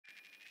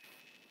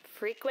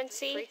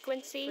Frequency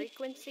matters.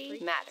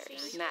 Frequency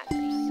matters.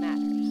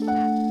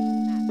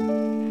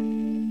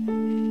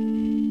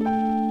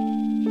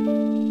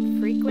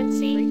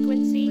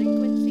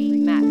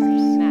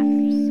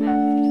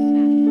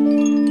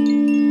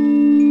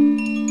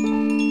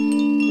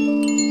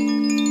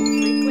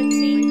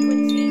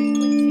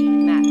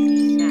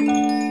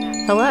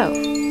 Hello,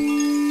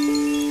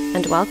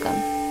 and welcome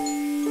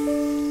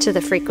to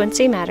the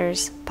Frequency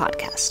Matters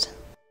podcast.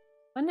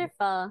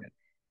 Wonderful.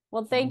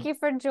 Well, thank you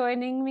for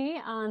joining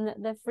me on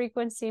the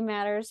Frequency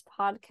Matters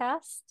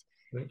podcast.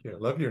 Thank you. I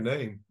love your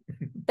name.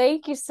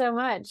 Thank you so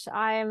much.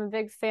 I am a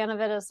big fan of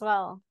it as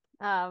well.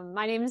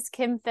 My name is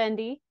Kim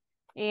Fendi,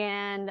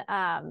 and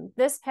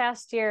this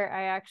past year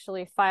I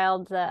actually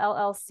filed the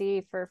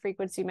LLC for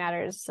Frequency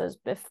Matters. So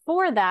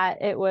before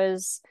that, it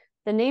was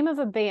the name of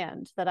a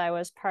band that I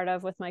was part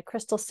of with my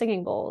crystal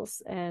singing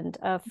bowls and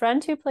a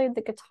friend who played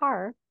the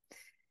guitar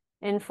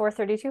in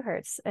 432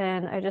 hertz,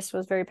 and I just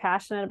was very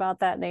passionate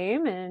about that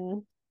name,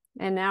 and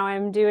now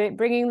I'm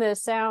bringing the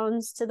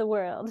sounds to the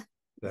world.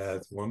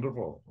 That's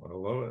wonderful. I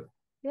love it.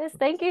 Yes,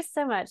 thank you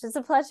so much. It's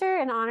a pleasure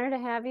and honor to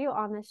have you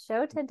on the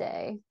show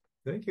today.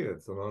 Thank you.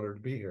 It's an honor to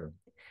be here.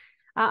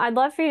 I'd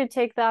love for you to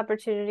take the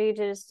opportunity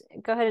to just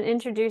go ahead and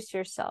introduce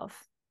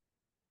yourself.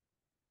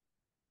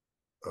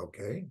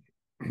 Okay.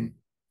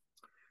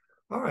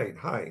 All right.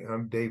 Hi,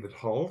 I'm David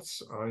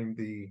Hulse. I'm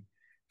the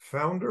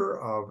founder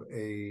of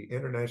an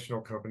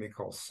international company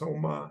called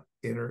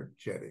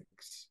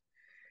SomaEnergetics.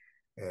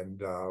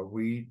 And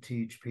we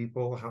teach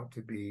people how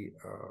to be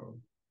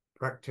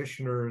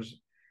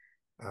practitioners,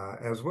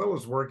 as well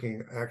as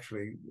working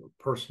actually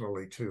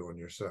personally too on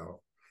yourself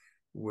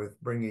with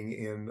bringing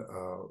in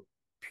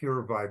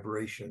pure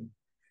vibration.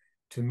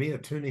 To me, a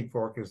tuning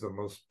fork is the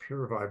most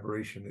pure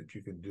vibration that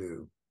you can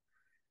do,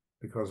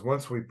 because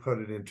once we put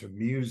it into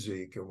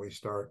music and we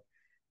start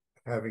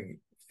having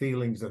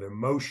feelings and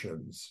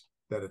emotions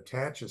that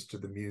attaches to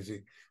the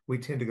music, we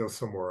tend to go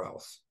somewhere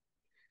else.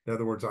 In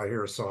other words, I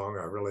hear a song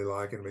I really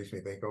like and it makes me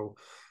think,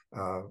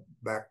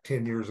 back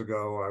 10 years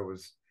ago, I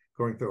was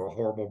going through a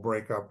horrible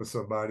breakup with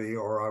somebody,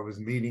 or I was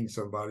meeting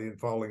somebody and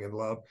falling in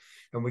love.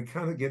 And we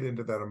kind of get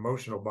into that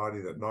emotional body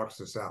that knocks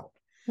us out.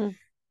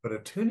 But a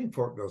tuning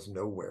fork goes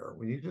nowhere.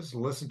 When you just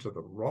listen to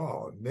the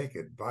raw,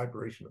 naked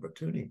vibration of a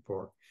tuning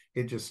fork,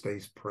 it just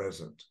stays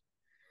present.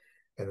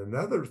 And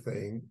another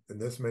thing, and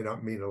this may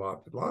not mean a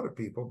lot to a lot of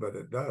people, but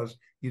it does,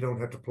 you don't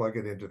have to plug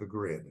it into the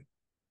grid.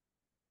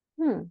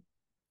 And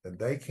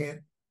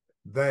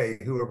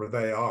whoever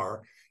they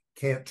are,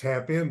 can't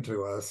tap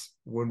into us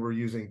when we're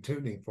using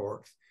tuning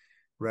forks,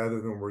 rather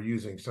than we're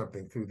using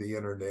something through the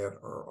internet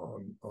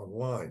or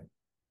online.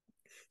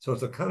 So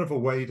it's a kind of a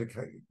way to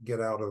get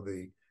out of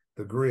the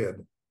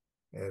grid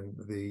and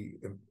the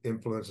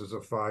influences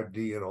of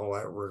 5D and all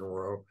that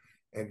rigmarole,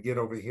 and get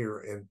over here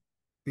and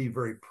be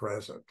very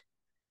present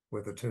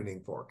with a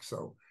tuning fork.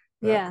 So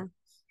that,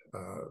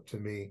 to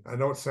me, I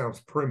know it sounds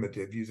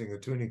primitive using a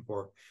tuning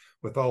fork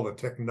with all the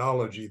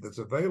technology that's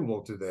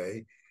available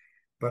today,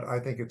 but I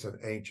think it's an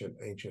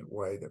ancient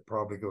way that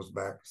probably goes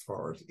back as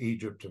far as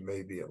Egypt to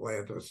maybe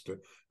Atlantis to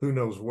who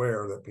knows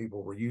where, that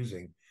people were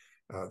using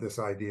this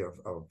idea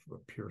of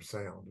pure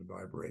sound and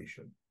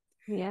vibration.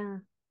 Yeah.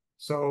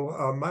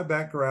 So my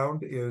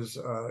background is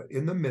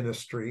in the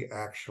ministry,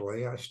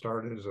 actually. I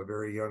started as a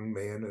very young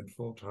man in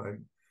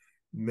full-time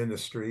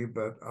ministry,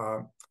 but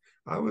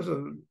I was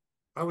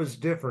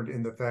different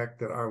in the fact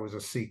that I was a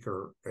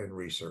seeker and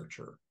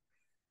researcher.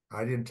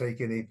 I didn't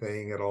take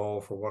anything at all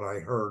for what I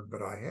heard,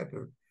 but I had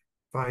to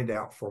find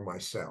out for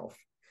myself.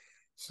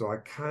 So I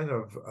kind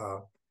of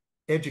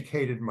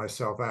educated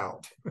myself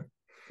out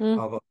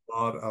of a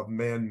lot of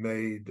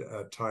man-made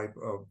type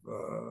of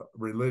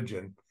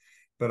religion,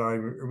 but I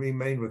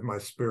remained with my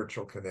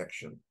spiritual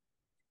connection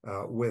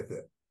with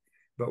it.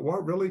 But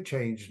what really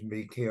changed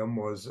me, Kim,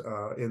 was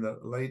in the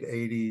late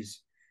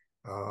 80s,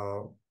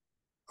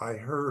 I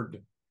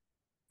heard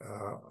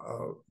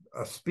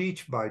a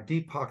speech by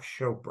Deepak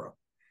Chopra.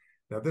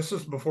 Now, this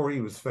is before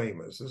he was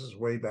famous. This is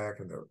way back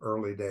in the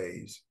early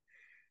days.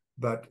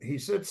 But he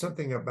said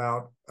something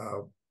about,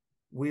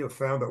 we have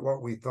found that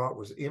what we thought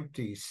was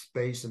empty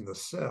space in the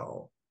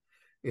cell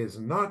is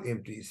not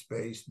empty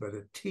space, but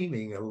a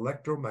teeming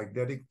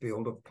electromagnetic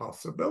field of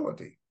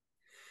possibility.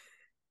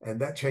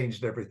 And that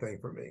changed everything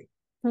for me.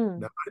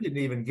 Now, I didn't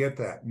even get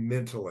that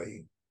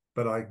mentally,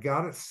 but I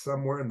got it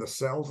somewhere in the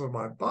cells of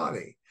my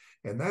body.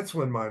 And that's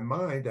when my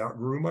mind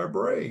outgrew my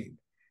brain,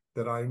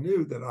 that I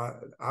knew that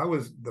I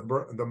was,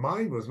 the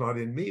mind was not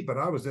in me, but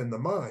I was in the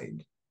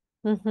mind.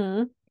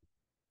 And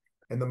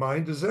the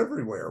mind is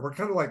everywhere. We're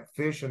kind of like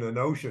fish in an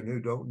ocean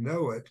who don't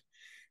know it.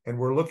 And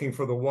we're looking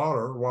for the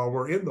water while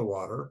we're in the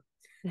water.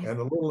 And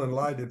a little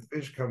enlightened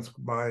fish comes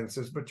by and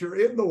says, but you're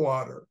in the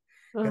water.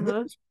 And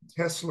that's what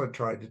Tesla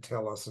tried to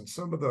tell us. And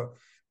some of the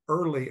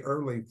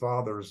early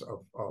fathers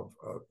of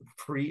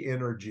free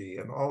energy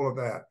and all of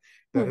that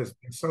has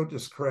been so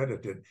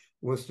discredited,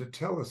 was to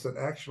tell us that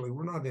actually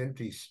we're not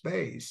empty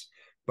space,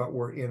 but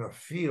we're in a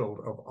field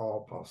of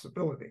all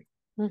possibility.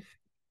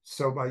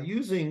 So by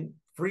using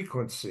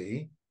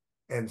frequency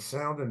and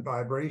sound and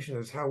vibration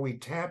is how we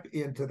tap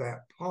into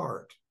that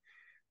part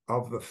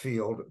of the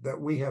field that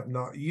we have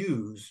not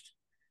used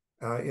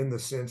in the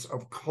sense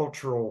of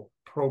cultural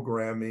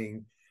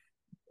programming,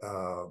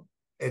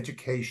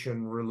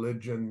 education,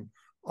 religion,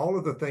 all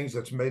of the things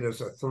that's made us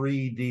a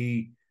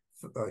 3D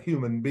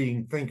human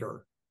being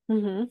thinker,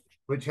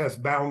 which has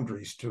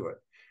boundaries to it.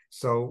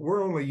 So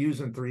we're only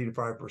using 3 to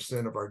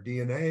 5% of our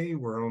DNA.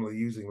 We're only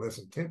using less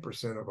than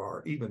 10% of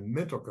our even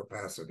mental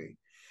capacity.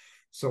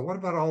 So what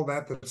about all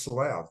that that's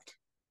left?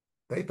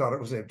 They thought it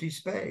was empty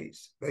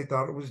space. They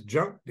thought it was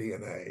junk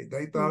DNA.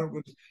 They thought it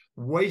was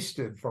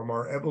wasted from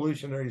our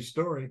evolutionary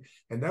story.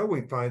 And now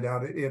we find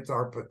out it's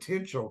our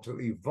potential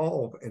to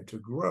evolve and to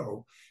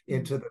grow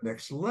into the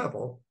next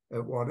level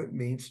of what it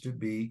means to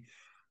be.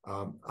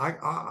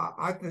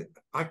 I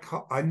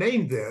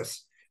named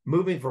this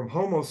moving from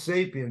Homo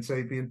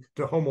sapien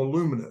to Homo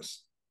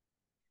luminous,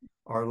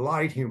 or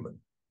light human.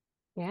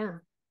 Yeah.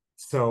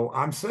 So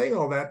I'm saying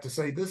all that to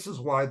say this is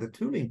why the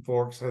Tuning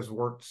Forks has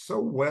worked so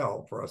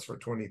well for us for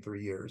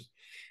 23 years,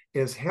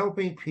 is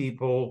helping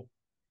people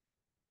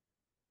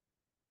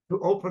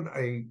to open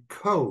a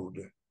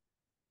code.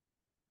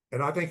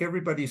 And I think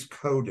everybody's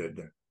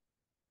coded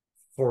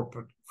for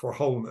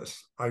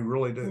wholeness. I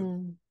really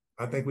do.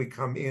 I think we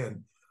come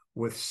in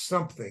with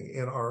something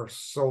in our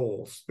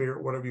soul,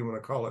 spirit, whatever you want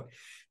to call it,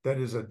 that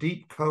is a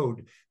deep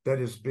code that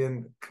has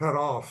been cut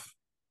off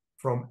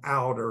from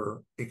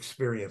outer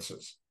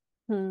experiences.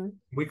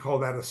 We call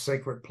that a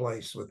sacred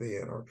place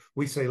within, or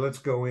we say, let's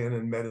go in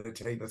and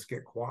meditate, let's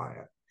get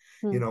quiet.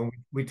 You know,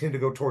 we tend to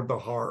go toward the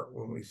heart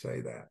when we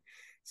say that.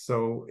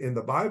 So in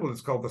the Bible,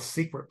 it's called the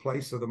secret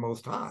place of the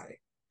Most High.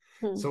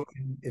 So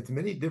it's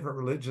many different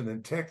religions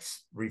and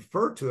texts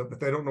refer to it, but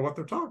they don't know what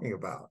they're talking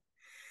about.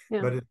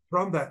 But it's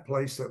from that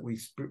place that we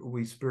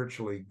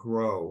spiritually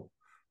grow.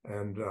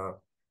 And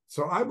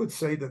so I would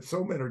say that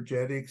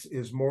SomaEnergetics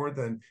is more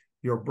than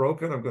you're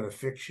broken, I'm going to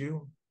fix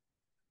you,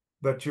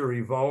 but you're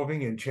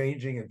evolving and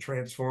changing and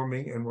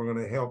transforming, and we're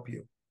going to help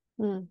you,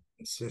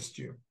 assist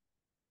you.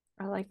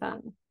 I like that.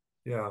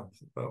 Yeah.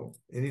 So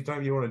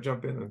anytime you want to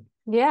jump in and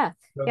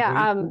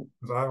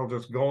I'll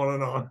just go on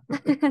and on.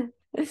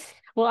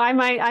 Well, I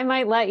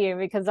might let you,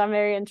 because I'm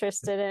very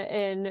interested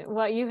in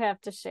what you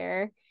have to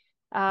share.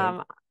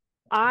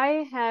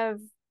 I have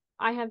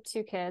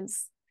 2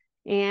 kids,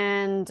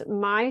 and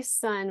my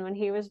son, when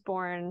he was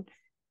born,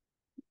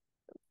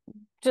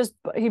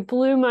 he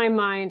blew my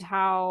mind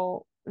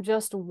how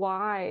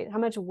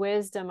much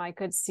wisdom I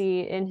could see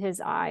in his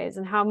eyes,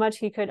 and how much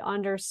he could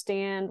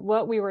understand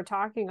what we were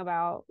talking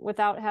about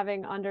without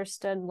having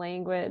understood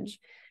language.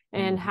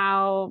 And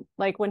how,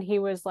 like, when he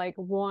was like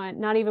 1,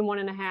 not even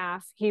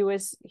 1.5, he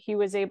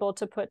was able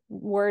to put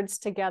words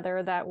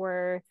together that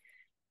were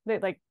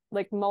like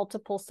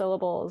multiple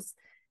syllables,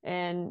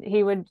 and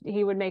he would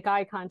make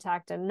eye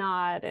contact and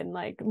nod, and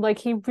like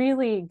he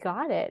really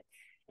got it.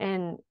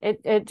 And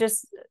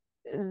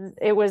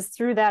it was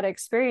through that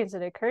experience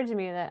it occurred to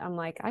me that I'm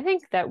like, I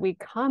think that we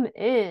come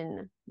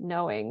in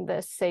knowing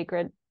this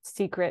sacred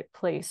secret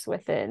place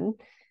within,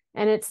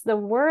 and it's the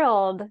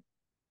world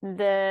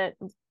that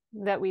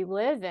we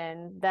live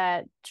in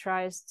that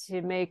tries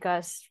to make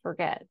us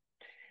forget,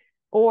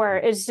 or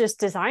it's just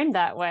designed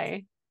that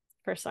way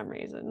for some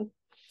reason.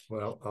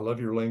 Well, I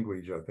love your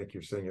language. I think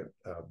you're saying it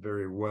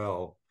very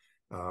well.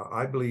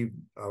 I believe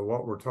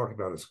what we're talking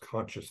about is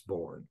conscious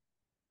born.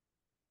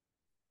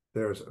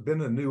 There's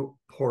been a new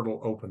portal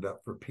opened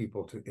up for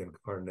people to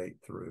incarnate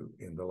through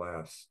in the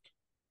last,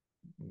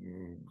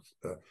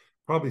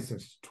 probably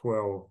since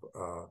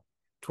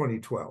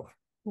 2012.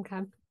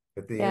 Okay.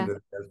 At the end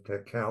of the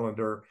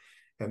calendar.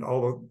 And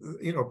although,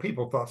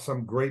 people thought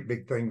some great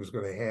big thing was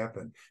going to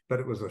happen, but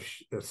it was a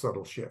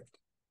subtle shift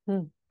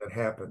that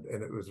happened.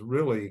 And it was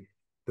really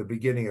the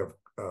beginning of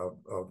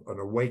an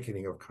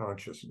awakening of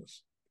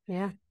consciousness.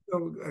 Yeah.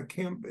 So,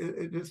 Kim,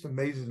 it just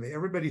amazes me.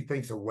 Everybody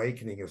thinks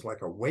awakening is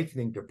like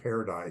awakening to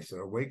paradise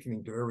and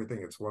awakening to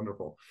everything. It's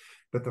wonderful.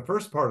 But the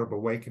first part of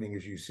awakening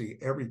is you see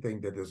everything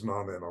that is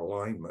not in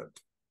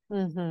alignment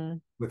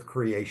with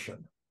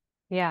creation.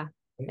 Yeah.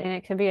 And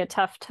it can be a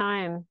tough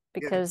time,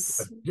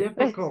 because it's a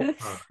difficult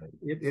time.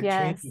 It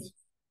changes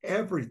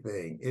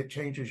everything. It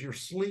changes your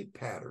sleep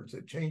patterns.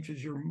 It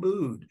changes your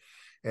mood.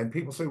 And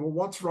people say, well,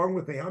 what's wrong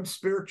with me? I'm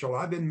spiritual.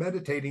 I've been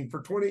meditating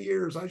for 20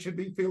 years. I should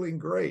be feeling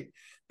great.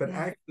 But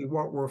actually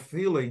what we're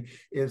feeling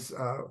is,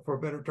 for a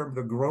better term,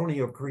 the groaning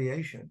of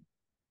creation.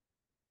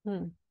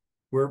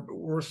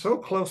 We're so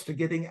close to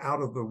getting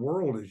out of the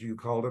world, as you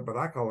called it, but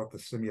I call it the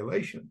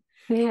simulation.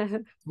 Yeah.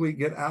 We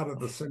get out of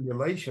the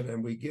simulation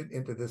and we get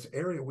into this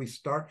area. We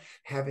start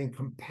having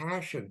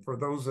compassion for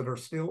those that are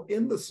still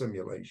in the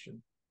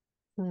simulation.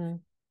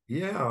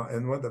 Yeah,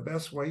 and one of the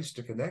best ways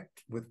to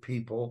connect with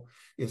people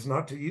is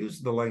not to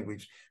use the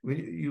language.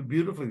 You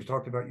beautifully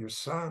talked about your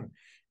son.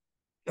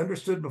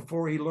 Understood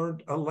before he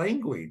learned a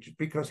language,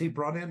 because he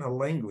brought in a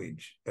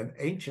language, an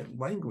ancient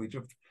language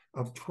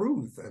of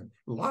truth and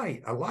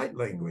light, a light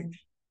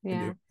language.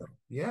 Yeah.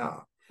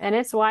 Yeah. And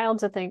it's wild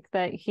to think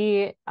that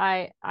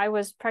I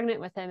was pregnant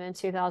with him in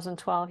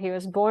 2012. He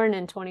was born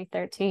in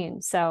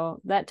 2013.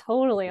 So that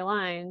totally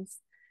aligns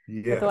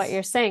with what Yes.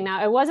 you're saying.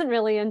 Now, it wasn't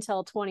really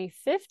until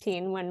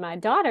 2015 when my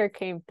daughter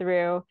came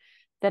through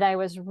that I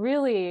was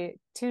really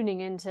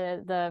tuning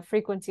into the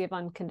frequency of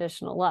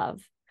unconditional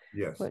love.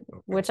 Yes.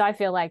 Which I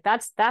feel like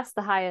that's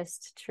the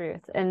highest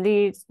truth. And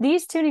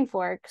these tuning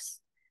forks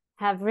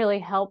have really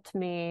helped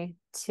me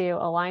to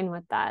align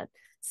with that.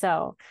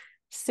 So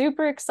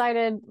super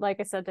excited,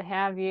 like I said, to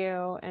have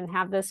you and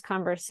have this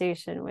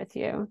conversation with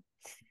you.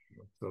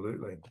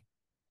 Absolutely.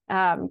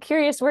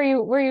 Curious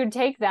where you'd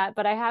take that,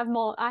 but I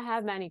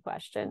have many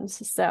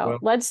questions. So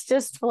let's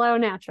just flow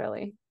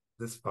naturally.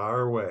 This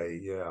far away.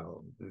 Yeah,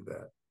 I'll do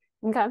that.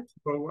 Okay.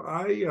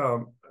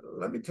 So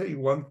let me tell you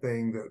one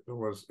thing that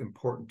was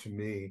important to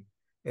me.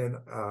 And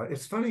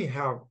it's funny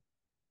how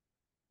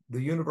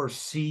the universe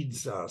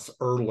seeds us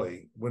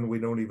early when we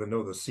don't even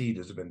know the seed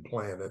has been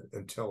planted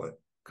until it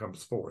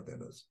comes forth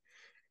in us.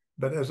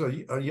 But as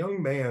a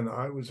young man,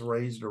 I was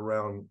raised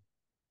around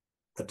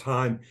a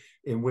time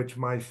in which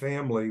my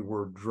family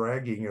were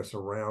dragging us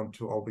around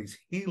to all these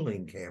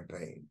healing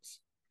campaigns.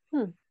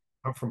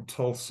 I'm from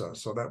Tulsa,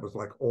 so that was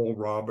like Oral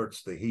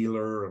Roberts, the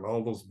healer, and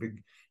all those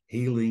big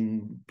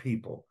healing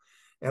people.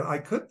 And I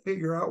couldn't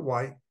figure out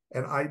why.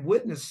 And I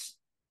witnessed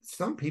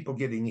some people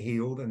getting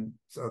healed and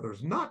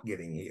others not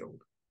getting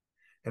healed.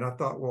 And I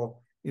thought,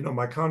 well,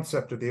 my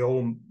concept of the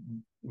old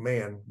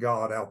man,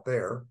 God out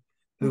there,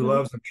 who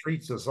loves and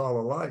treats us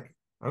all alike,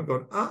 I'm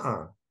going,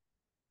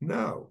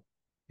 no,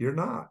 you're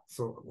not.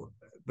 So,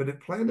 but it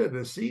planted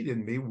a seed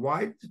in me.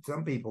 Why did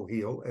some people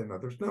heal and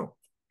others don't?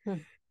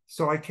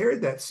 So I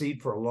carried that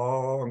seed for a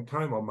long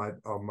time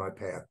on my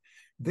path.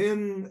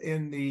 Then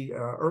in the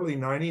early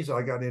 90s,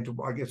 I got into,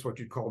 I guess, what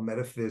you'd call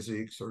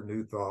metaphysics or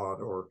New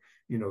Thought or,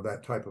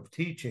 that type of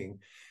teaching.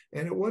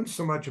 And it wasn't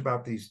so much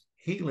about these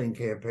healing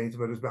campaigns,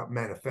 but it was about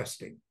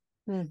manifesting.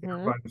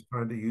 Everybody was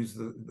trying to use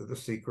the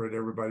secret.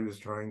 Everybody was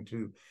trying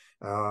to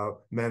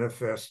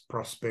manifest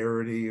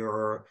prosperity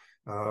or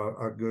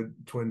a good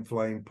twin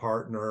flame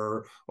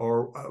partner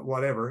or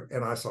whatever.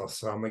 And I saw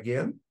some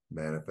again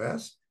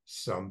manifest,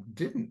 some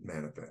didn't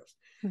manifest.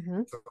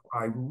 So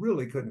I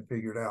really couldn't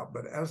figure it out.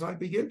 But as I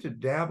began to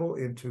dabble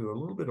into a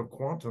little bit of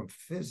quantum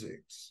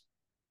physics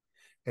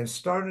and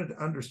started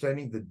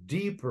understanding the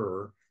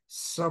deeper,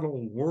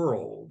 subtle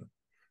world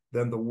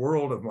than the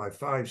world of my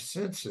five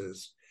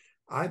senses,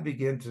 I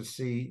began to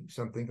see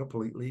something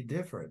completely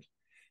different.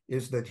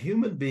 Is that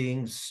human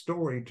beings'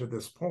 story to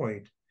this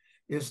point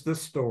is the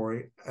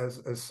story as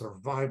a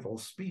survival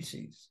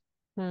species.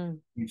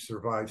 We've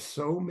survived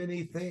so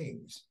many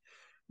things.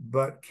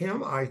 But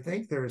Kim, I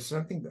think there is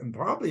something, and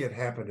probably it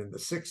happened in the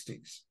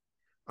 60s.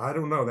 I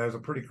don't know. That was a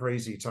pretty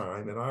crazy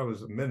time. And I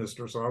was a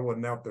minister, so I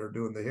wasn't out there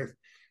doing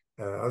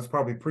I was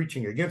probably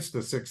preaching against the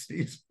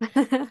 60s.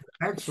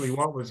 Actually,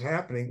 what was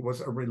happening was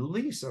a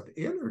release of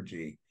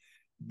energy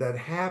that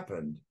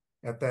happened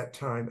at that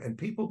time. And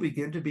people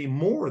began to be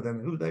more than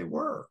who they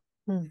were.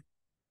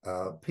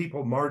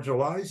 People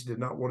marginalized did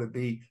not want to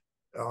be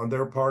on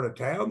their part of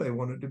town. They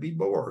wanted to be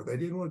more. They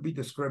didn't want to be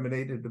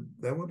discriminated.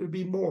 They wanted to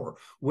be more.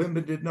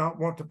 Women did not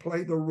want to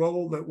play the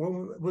role that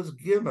woman was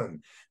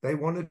given. They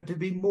wanted to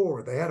be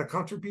more. They had a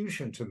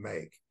contribution to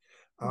make.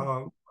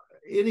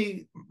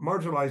 Any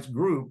marginalized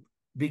group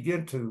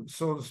begin to,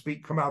 so to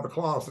speak, come out of the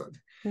closet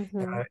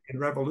in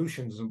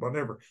revolutions and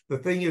whatever. The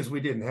thing is,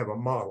 we didn't have a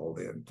model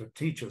then to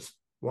teach us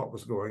what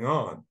was going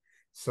on.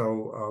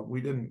 So we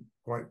didn't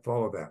quite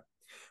follow that.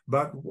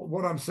 But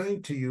what I'm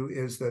saying to you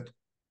is that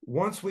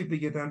once we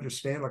begin to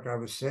understand, like I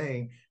was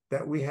saying,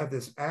 that we have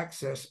this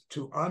access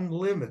to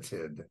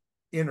unlimited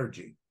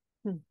energy.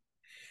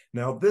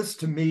 Now, this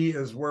to me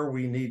is where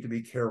we need to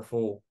be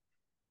careful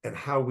and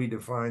how we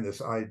define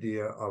this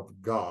idea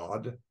of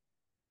God.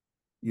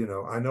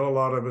 I know a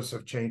lot of us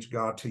have changed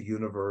God to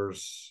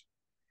universe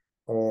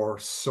or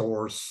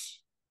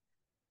source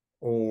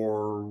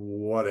or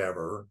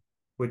whatever,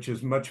 which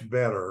is much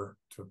better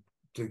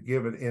to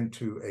give it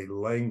into a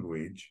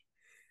language.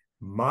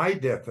 My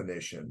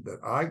definition that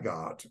I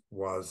got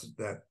was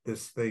that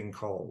this thing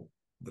called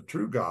the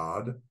true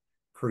God,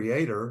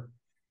 creator,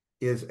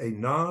 is a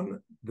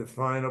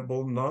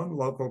non-definable,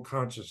 non-local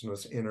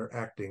consciousness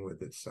interacting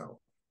with itself.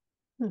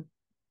 I'm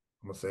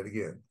going to say it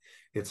again.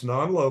 It's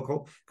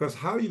non-local, because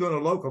how are you going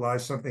to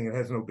localize something that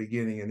has no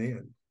beginning and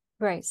end?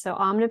 Right. So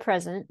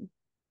omnipresent.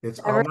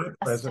 It's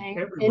omnipresent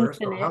everywhere.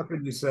 So how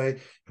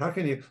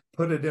can you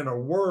put it in a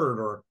word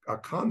or a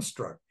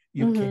construct?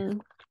 You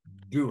can't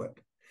do it.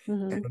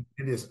 And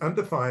it is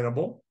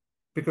undefinable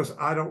because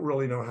I don't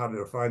really know how to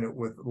define it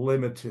with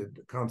limited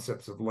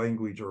concepts of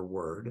language or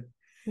word.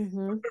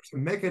 There's a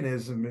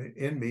mechanism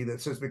in me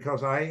that says,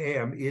 because I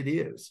am, it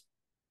is.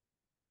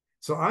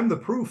 So I'm the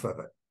proof of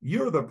it.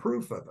 You're the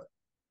proof of it.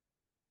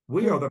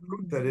 We are the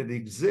proof that it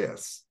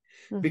exists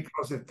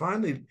because it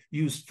finally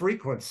used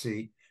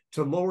frequency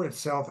to lower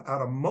itself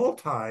out of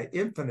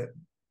multi-infinite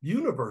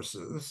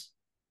universes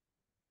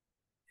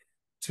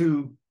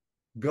to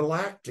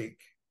galactic,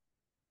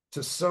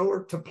 to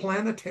solar, to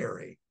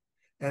planetary.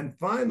 And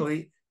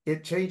finally,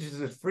 it changes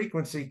its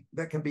frequency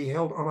that can be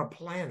held on a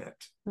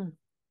planet.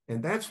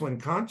 And that's when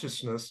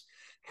consciousness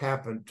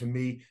happened to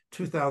me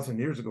 2,000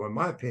 years ago, in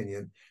my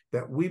opinion,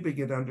 that we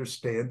begin to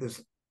understand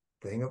this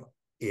thing of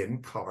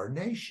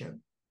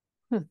incarnation.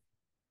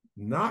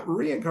 Not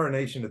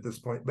reincarnation at this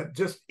point, but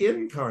just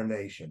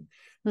incarnation,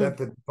 that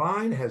the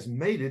divine has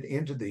made it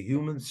into the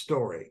human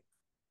story.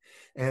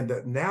 And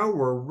that now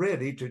we're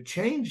ready to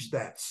change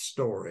that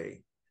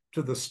story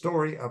to the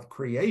story of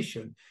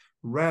creation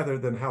rather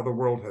than how the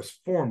world has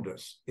formed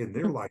us in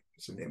their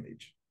likeness and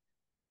image.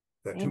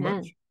 Is that too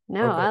much?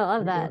 No, Okay. I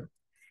love that.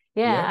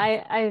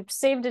 Yeah, I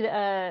saved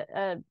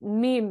a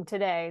meme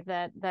today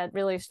that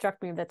really struck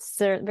me, that's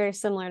very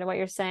similar to what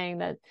you're saying,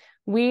 that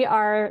we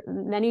are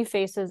many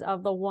faces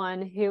of the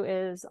one who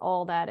is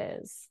all that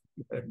is.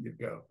 There you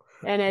go.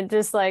 And it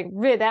just like,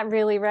 that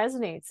really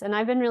resonates. And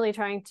I've been really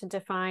trying to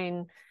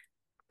define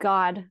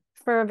God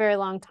for a very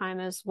long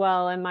time as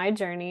well in my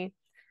journey,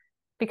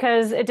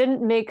 because it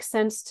didn't make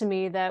sense to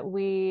me that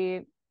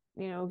we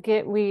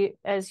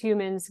as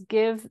humans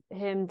give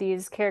him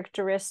these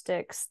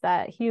characteristics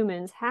that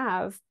humans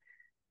have,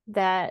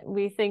 that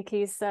we think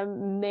he's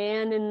some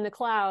man in the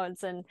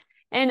clouds. And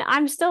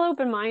I'm still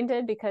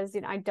open-minded because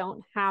I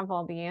don't have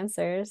all the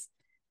answers,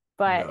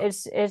 but no.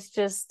 It's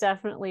just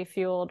definitely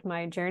fueled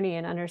my journey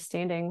and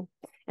understanding.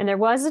 And there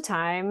was a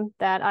time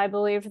that I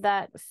believed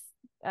that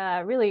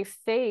really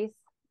faith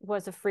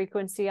was a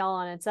frequency all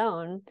on its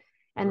own.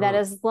 And that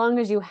as long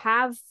as you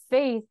have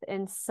faith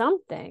in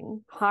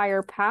something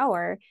higher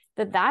power,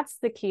 that's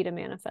the key to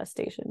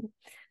manifestation.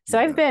 So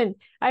yeah.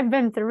 I've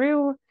been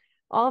through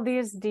all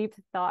these deep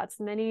thoughts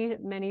many,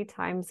 many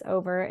times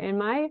over in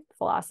my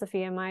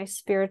philosophy and my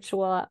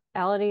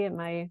spirituality, and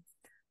my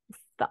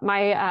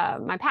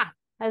path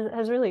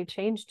has really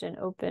changed and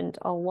opened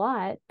a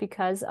lot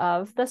because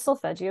of the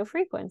Solfeggio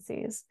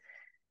frequencies.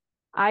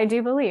 I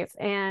do believe.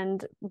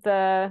 And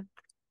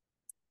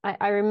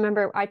I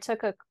remember I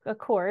took a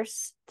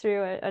course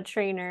through a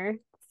trainer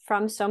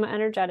from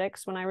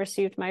SomaEnergetics when I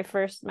received my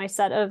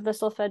set of the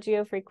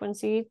Solfeggio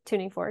frequency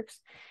tuning forks,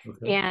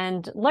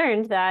 and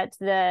learned that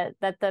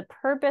the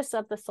purpose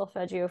of the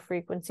Solfeggio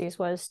frequencies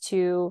was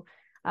to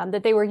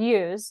that they were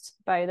used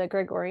by the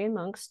Gregorian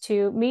monks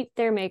to meet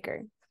their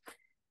maker.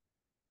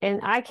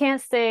 And I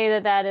can't say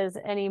that is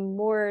any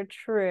more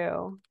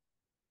true.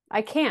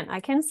 I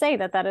can say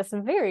that is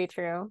very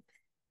true.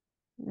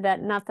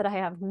 That not that I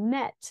have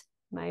met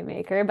my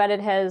maker, but it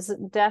has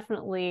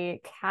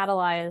definitely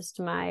catalyzed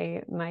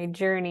my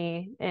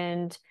journey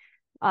and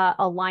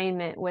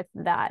alignment with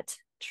that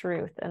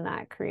truth and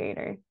that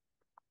creator.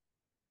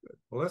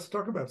 Well, let's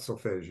talk about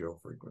Solfeggio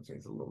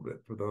frequencies a little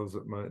bit for those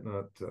that might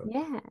not.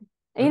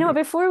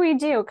 Before we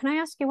do, can I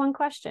ask you one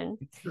question?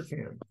 You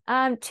sure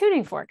can.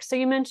 Tuning forks. So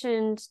you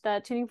mentioned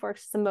that tuning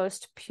forks is the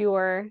most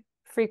pure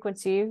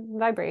frequency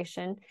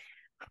vibration.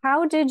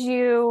 How did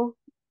you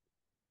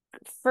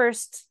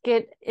first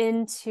get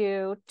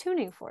into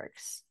tuning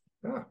forks?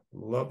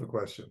 Love the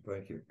question.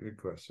 Thank you. Good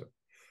question.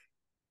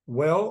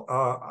 Well,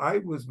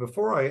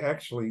 before I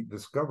actually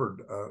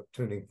discovered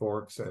tuning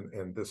forks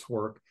and this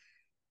work,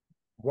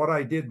 what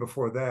I did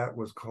before that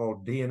was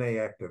called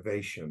DNA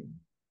activation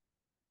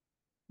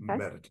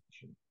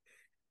meditation.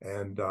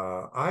 And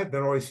I've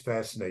been always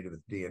fascinated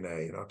with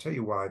DNA. And I'll tell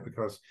you why,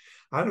 because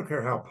I don't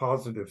care how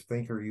positive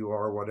thinker you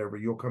are, whatever,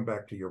 you'll come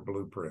back to your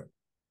blueprint.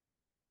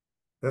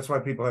 That's why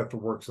people have to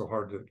work so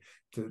hard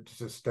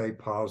to stay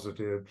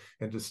positive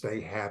and to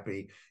stay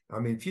happy. I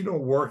mean, if you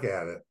don't work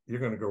at it, you're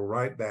going to go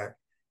right back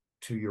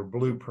to your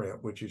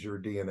blueprint, which is your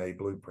DNA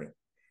blueprint.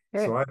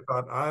 Right. So I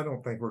thought, I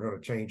don't think we're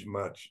going to change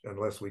much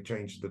unless we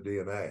change the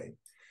DNA.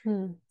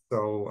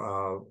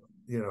 So,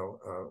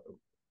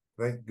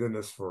 thank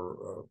goodness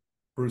for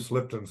Bruce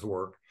Lipton's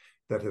work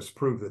that has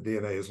proved that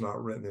DNA is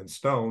not written in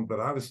stone.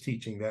 But I was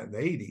teaching that in the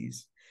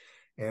 80s,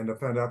 and I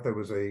found out there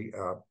was a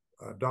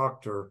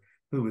doctor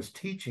who was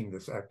teaching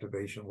this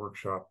activation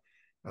workshop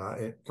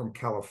from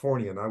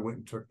California, and I went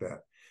and took that.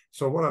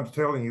 So what I'm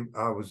telling you,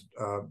 I was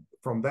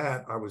from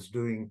that, I was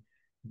doing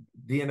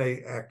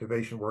DNA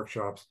activation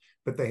workshops,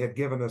 but they had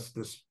given us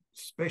this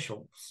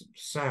special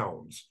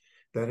sounds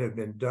that had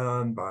been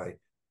done by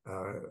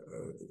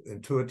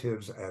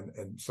intuitives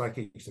and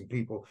psychics and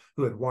people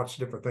who had watched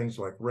different things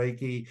like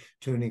Reiki,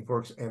 tuning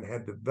forks, and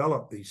had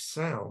developed these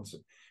sounds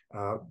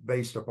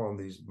based upon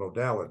these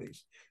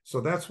modalities.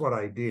 So that's what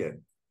I did.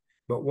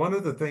 But one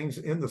of the things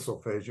in the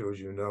Solfeggio,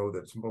 as you know,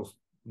 that's most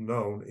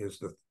known is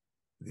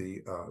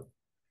the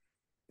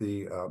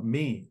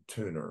me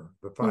tuner,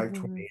 the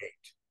 528.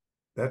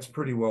 That's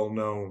pretty well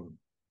known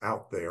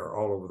out there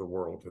all over the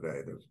world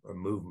today. There's a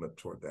movement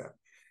toward that.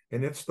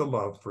 And it's the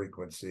love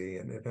frequency,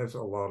 and it has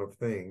a lot of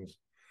things.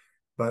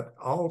 But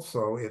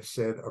also it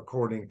said,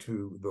 according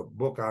to the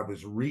book I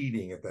was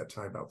reading at that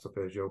time about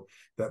Solfeggio,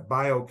 that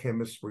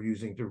biochemists were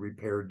using to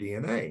repair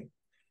DNA.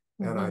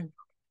 And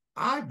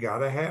I've got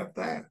to have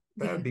that.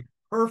 That'd be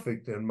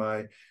perfect in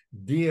my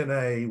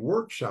DNA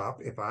workshop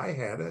if I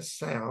had a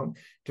sound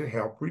to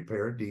help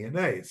repair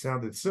DNA. It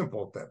sounded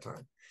simple at that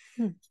time.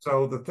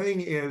 So the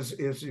thing is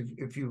if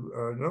you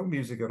know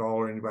music at all,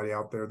 or anybody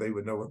out there, they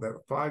would know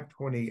that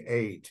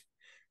 528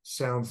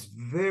 sounds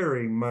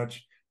very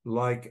much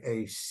like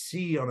a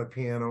C on a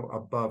piano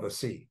above a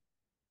C.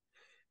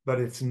 But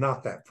it's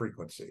not that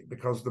frequency,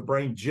 because the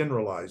brain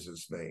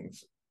generalizes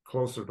things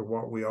closer to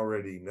what we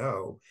already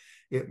know.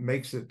 It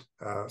makes it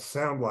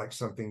sound like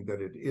something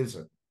that it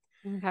isn't.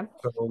 Okay.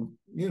 So,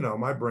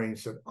 my brain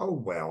said, oh,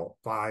 well,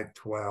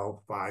 512,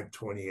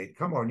 528,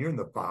 come on, you're in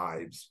the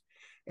fives.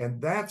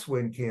 And that's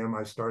when, Kim,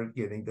 I started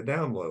getting the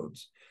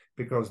downloads,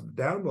 because the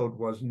download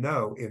was,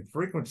 no, in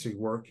frequency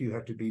work, you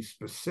have to be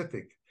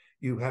specific.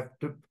 You have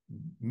to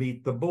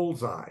meet the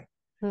bullseye.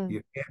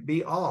 You can't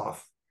be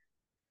off.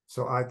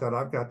 So I thought,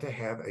 I've got to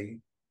have a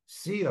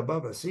C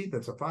above a C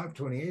that's a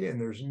 528, and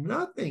there's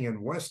nothing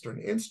in Western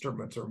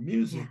instruments or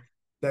music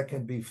that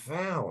can be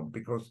found,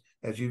 because,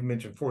 as you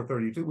mentioned,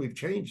 432, we've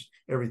changed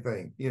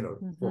everything,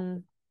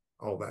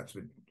 all that's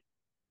been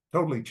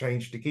totally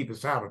changed to keep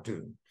us out of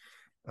tune.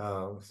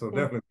 So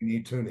definitely we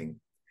need tuning.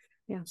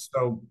 Yeah.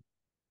 So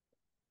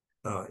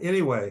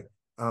anyway,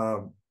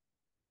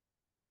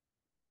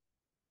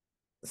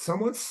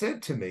 someone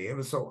said to me, it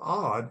was so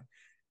odd,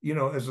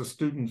 as the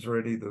students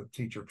ready, the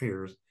teacher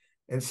peers,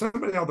 and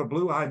somebody out of the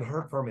blue I hadn't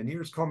heard from in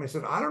years called me and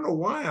said, I don't know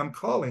why I'm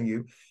calling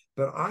you,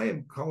 but I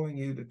am calling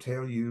you to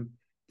tell you,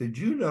 did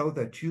you know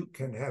that you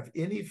can have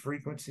any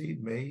frequency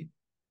made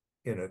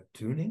in a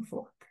tuning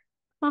fork?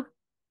 Huh.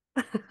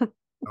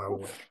 I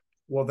went,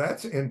 well,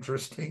 that's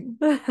interesting.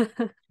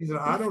 He said,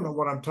 I don't know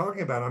what I'm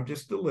talking about. I'm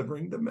just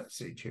delivering the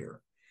message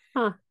here.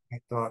 Huh. I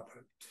thought,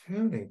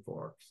 tuning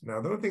forks. Now,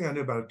 the only thing I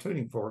knew about a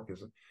tuning fork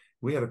is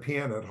we had a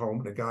piano at home,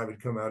 and a guy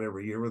would come out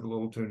every year with a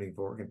little tuning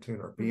fork and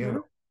tune our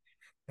piano.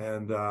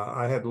 And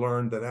I had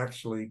learned that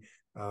actually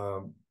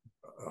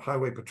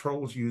highway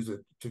patrols use it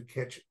to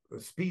catch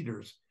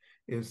speeders,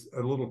 is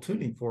a little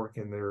tuning fork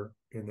in their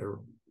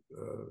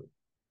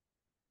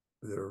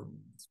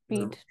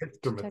speed instrument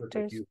detectors. that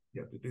they use.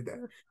 You have to do that.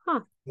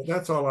 Huh.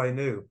 That's all I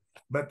knew.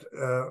 But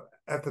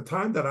at the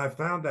time that I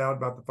found out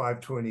about the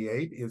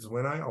 528 is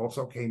when I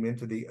also came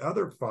into the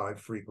other 5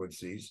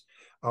 frequencies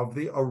of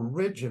the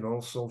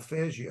original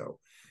solfeggio.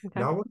 Okay.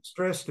 Now, I want to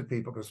stress to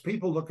people, because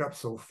people look up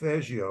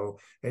solfeggio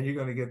and you're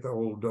going to get the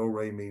old do,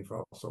 re, mi,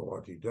 fa, sol, la,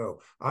 ti, do.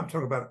 I'm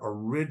talking about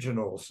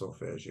original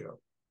solfeggio.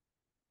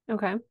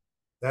 Okay.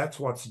 That's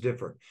what's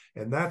different.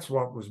 And that's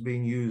what was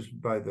being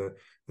used by the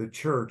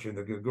church in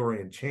the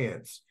Gregorian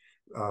chants,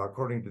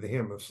 according to the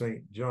hymn of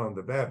St. John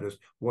the Baptist,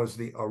 was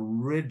the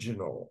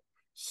original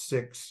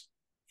 6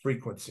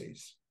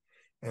 frequencies.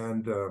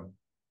 And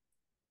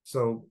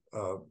so,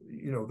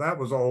 that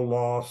was all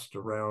lost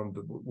around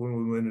when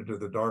we went into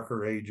the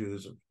darker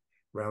ages of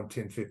around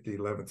 1050,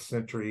 11th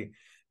century.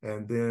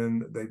 And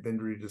then they've been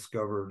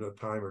rediscovered a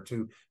time or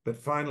two. But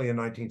finally, in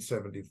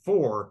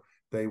 1974,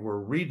 they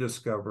were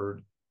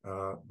rediscovered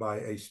by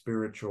a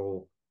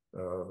spiritual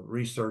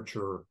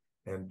researcher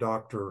and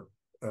doctor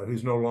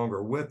who's no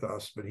longer with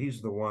us, but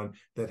he's the one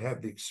that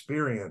had the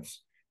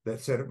experience that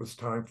said it was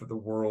time for the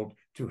world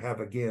to have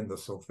again the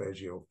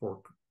solfeggio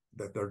fork,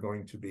 that they're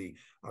going to be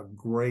a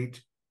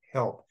great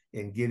help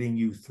in getting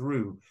you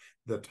through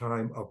the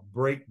time of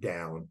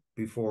breakdown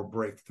before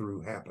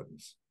breakthrough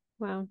happens.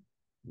 Wow.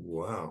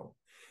 Wow.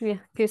 Yeah,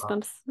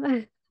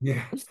 goosebumps.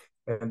 Yes.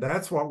 And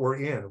that's what we're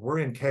in. We're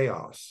in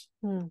chaos.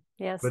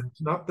 Yes. But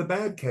it's not the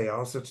bad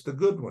chaos, it's the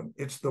good one.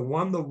 It's the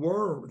one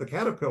the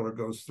caterpillar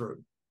goes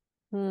through.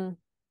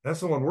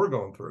 That's the one we're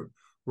going through.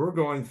 We're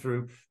going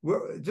through,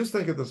 just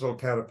think of this little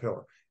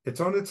caterpillar.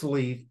 It's on its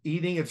leaf,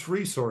 eating its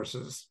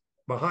resources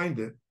behind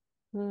it,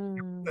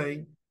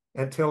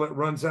 until it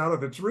runs out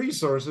of its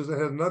resources. It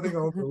has nothing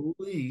on the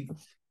leaf.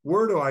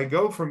 Where do I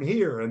go from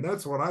here? And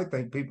that's what I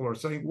think people are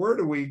saying. Where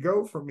do we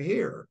go from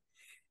here?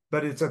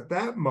 But it's at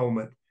that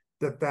moment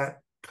that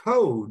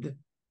code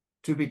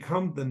to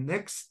become the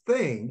next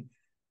thing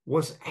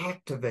was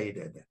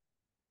activated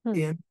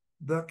in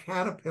the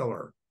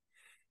caterpillar.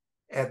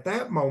 At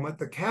that moment,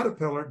 the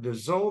caterpillar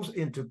dissolves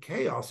into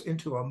chaos,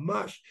 into a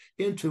mush,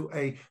 into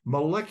a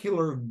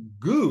molecular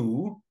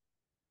goo,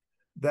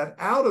 that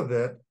out of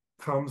it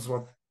comes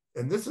what,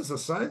 and this is a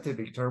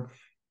scientific term,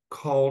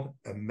 called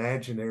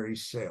imaginary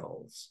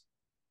cells.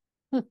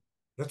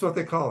 That's what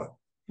they call it.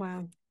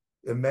 Wow.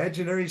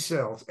 Imaginary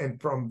cells. And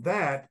from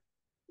that,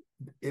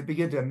 it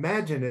begins to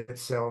imagine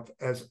itself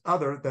as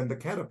other than the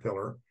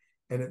caterpillar,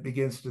 and it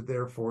begins to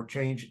therefore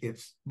change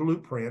its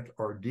blueprint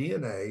or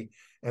DNA,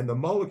 and the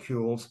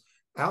molecules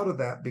out of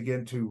that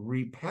begin to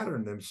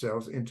repattern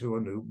themselves into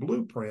a new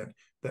blueprint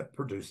that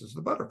produces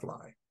the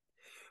butterfly.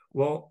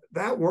 Well,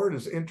 that word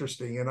is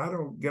interesting, and I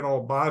don't get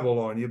all Bible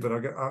on you, but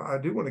I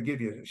do want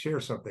to share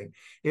something.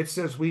 It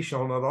says we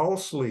shall not all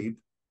sleep.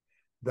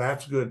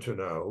 That's good to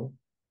know.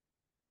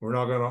 We're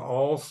not going to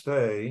all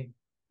stay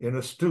in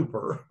a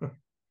stupor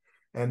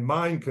and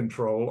mind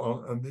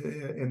control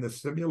in the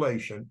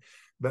simulation,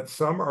 but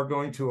some are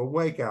going to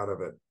awake out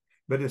of it.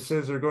 But it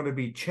says they're going to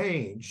be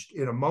changed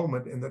in a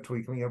moment, in the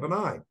twinkling of an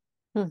eye.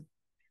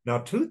 Now,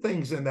 2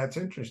 things, and that's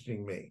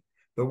interesting to me.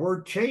 The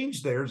word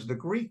change there is the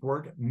Greek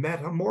word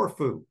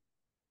metamorpho.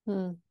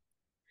 Hmm.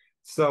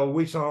 So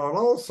we shall not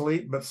all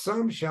sleep, but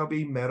some shall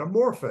be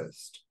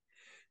metamorphosed.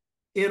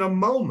 In a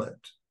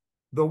moment,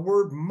 the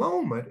word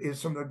moment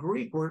is from the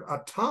Greek word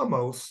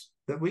atomos,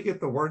 that we get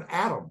the word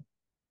atom.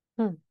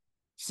 Hmm.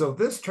 So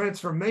this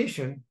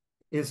transformation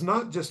is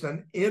not just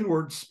an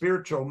inward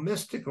spiritual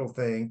mystical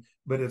thing,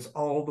 but it's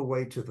all the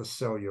way to the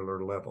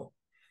cellular level.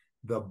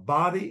 The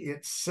body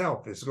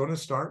itself is going to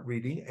start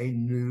reading a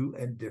new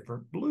and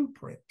different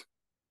blueprint.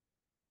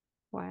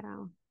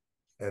 Wow.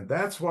 And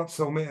that's what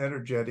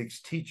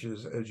SomaEnergetics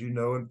teaches, as you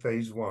know, in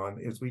phase 1,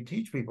 is we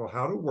teach people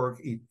how to work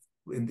in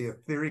the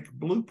etheric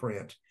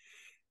blueprint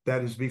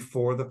that is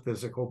before the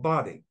physical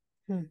body.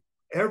 Hmm.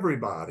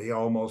 Everybody,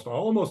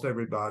 almost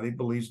everybody,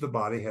 believes the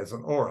body has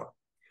an aura.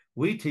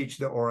 We teach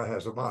the aura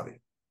has a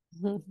body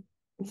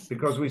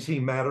because we see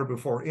matter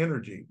before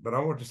energy, but I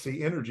want to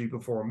see energy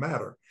before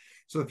matter.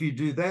 So if you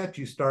do that,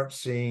 you start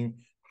seeing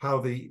how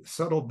the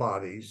subtle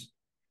bodies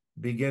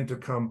begin to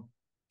come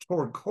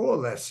toward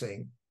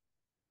coalescing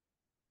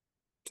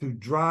to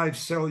drive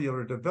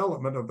cellular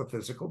development of the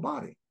physical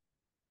body.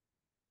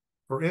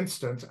 For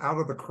instance, out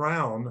of the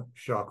crown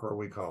chakra,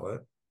 we call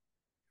it,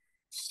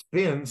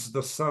 spins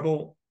the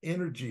subtle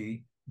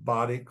energy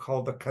body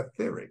called the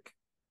etheric.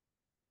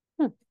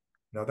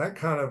 Now that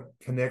kind of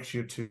connects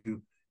you to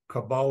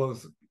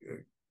Kabbalah's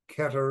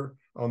Keter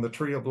on the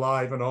tree of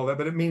life and all that,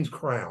 but it means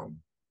crown.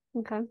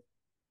 Okay.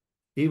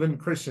 Even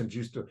Christians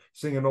used to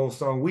sing an old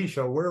song, "We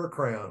shall wear a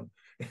crown,"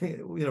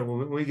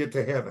 when we get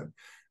to heaven.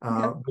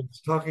 It's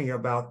talking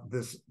about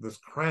this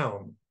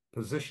crown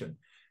position,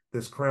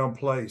 this crown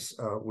place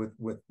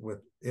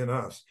within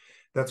us.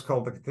 That's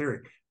called the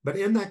etheric. But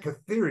in that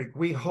etheric,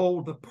 we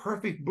hold the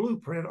perfect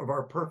blueprint of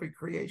our perfect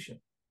creation.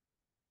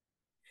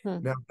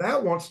 Now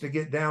that wants to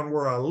get down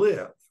where I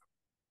live,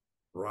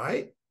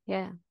 right?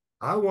 Yeah.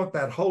 I want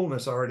that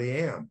wholeness I already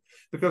am,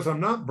 because I'm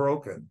not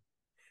broken.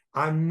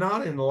 I'm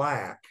not in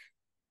lack.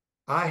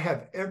 I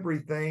have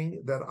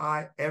everything that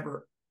I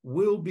ever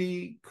will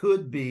be,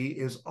 could be,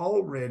 is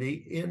already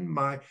in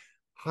my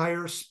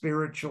higher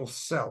spiritual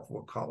self,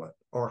 we'll call it,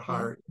 or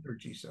higher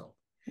energy self.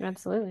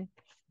 Absolutely.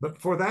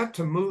 But for that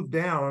to move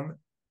down,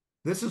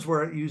 this is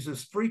where it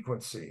uses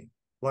frequency,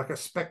 like a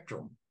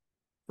spectrum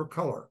for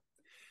color.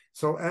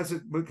 So as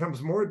it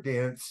becomes more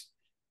dense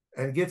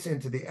and gets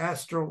into the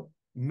astral,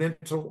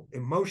 mental,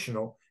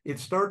 emotional, it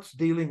starts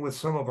dealing with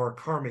some of our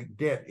karmic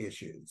debt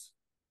issues,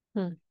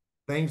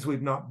 things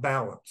we've not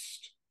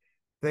balanced,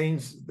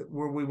 things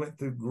where we went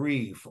through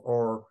grief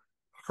or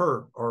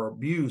hurt or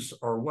abuse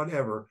or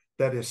whatever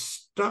that is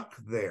stuck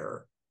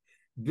there,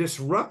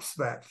 disrupts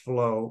that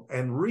flow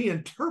and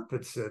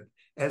reinterprets it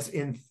as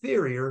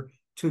inferior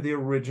to the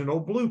original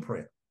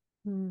blueprint.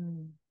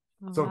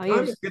 So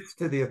time it gets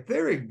to the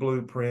etheric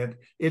blueprint,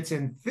 it's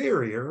an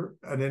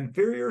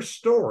inferior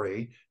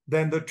story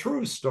than the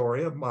true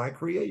story of my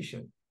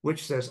creation,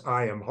 which says,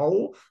 I am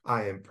whole,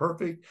 I am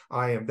perfect,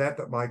 I am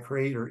that my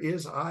creator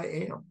is,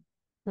 I am.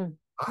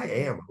 I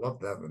am. I love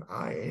that one.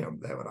 I am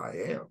that what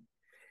I am.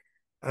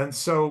 And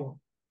so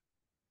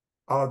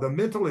the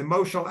mental,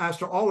 emotional,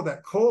 astral, all of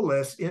that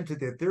coalesce into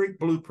the etheric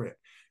blueprint.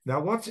 Now,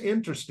 what's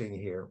interesting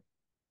here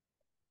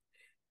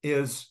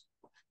is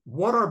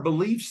what our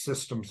belief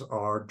systems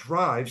are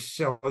drives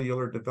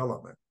cellular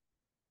development.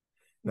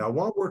 Now,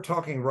 what we're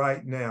talking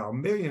right now,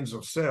 millions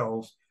of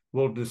cells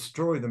will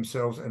destroy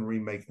themselves and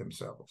remake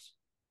themselves.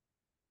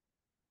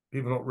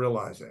 People don't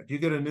realize that. You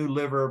get a new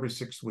liver every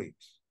 6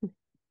 weeks.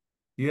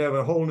 You have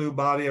a whole new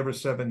body every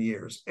 7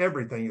 years.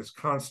 Everything is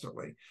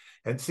constantly.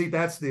 And see,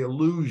 that's the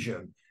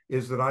illusion,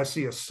 is that I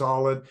see a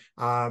solid,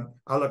 I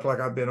look like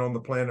I've been on the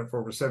planet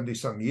for over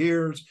 70-some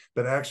years,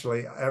 but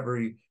actually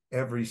every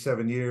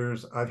 7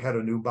 years, I've had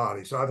a new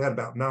body. So I've had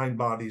about 9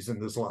 bodies in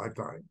this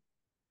lifetime.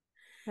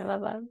 I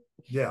love that.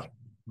 Yeah.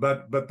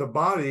 But the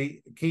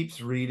body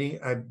keeps reading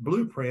a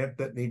blueprint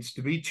that needs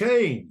to be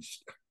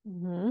changed.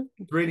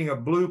 It's reading a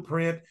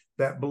blueprint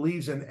that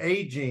believes in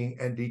aging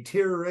and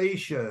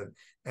deterioration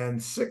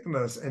and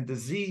sickness and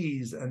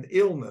disease and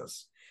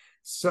illness.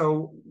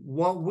 So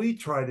what we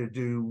try to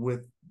do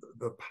with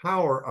the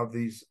power of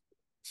these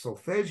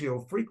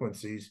solfeggio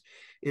frequencies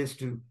is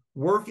to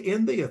work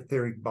in the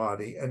etheric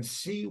body and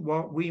see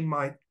what we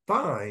might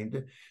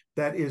find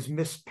that is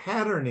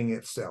mispatterning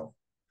itself.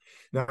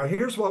 Now,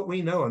 here's what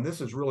we know, and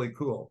this is really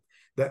cool,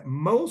 that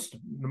most,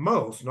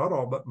 not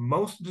all, but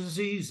most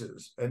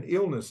diseases and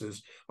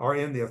illnesses are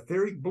in the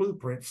etheric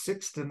blueprint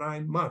 6 to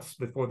 9 months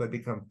before they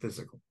become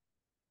physical.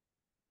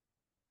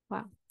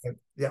 Wow.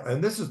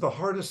 And this is the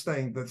hardest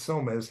thing that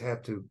Soma has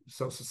had to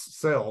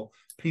sell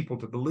people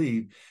to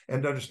believe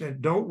and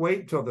understand. Don't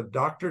wait until the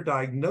doctor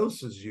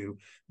diagnoses you,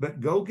 but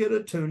go get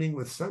a tuning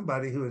with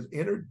somebody who is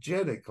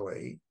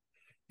energetically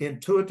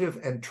intuitive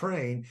and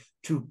trained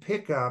to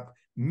pick up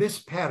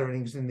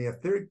mispatternings in the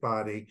etheric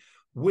body,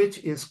 which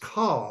is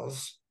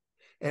cause.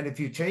 And if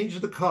you change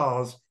the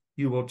cause,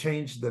 you will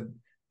change the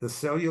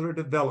cellular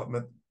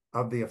development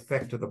of the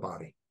effect of the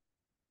body.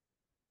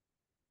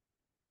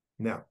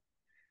 Now,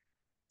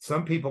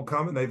 some people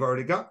come and they've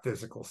already got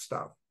physical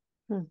stuff.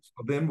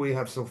 So then we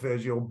have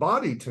Solfeggio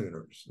body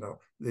tuners. Now,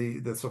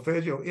 the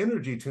Solfeggio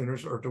energy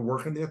tuners are to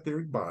work in the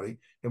etheric body,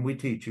 and we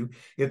teach you.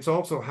 It's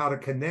also how to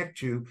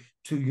connect you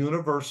to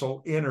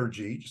universal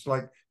energy, just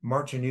like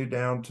marching you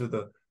down to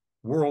the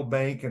World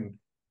Bank and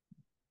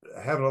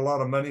having a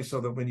lot of money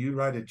so that when you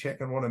write a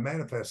check and want to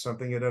manifest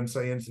something, it doesn't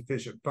say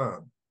insufficient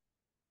fund.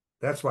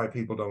 That's why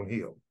people don't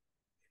heal,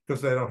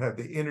 because they don't have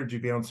the energy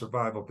beyond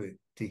survival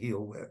to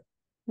heal with.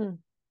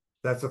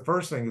 That's the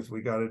first thing is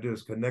we got to do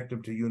is connect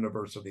them to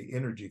university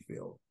energy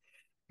field.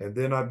 And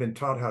then I've been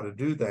taught how to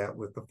do that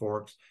with the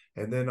forks.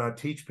 And then I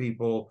teach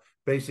people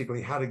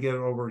basically how to get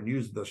over and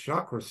use the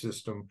chakra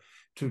system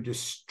to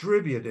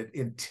distribute it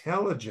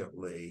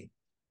intelligently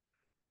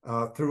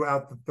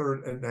throughout the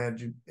third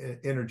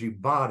energy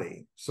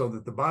body, so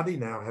that the body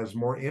now has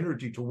more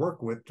energy to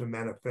work with to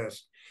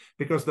manifest,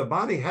 because the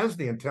body has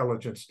the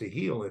intelligence to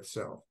heal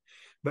itself.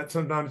 But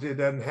sometimes it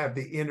doesn't have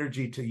the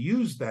energy to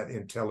use that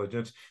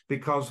intelligence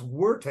because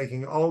we're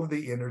taking all of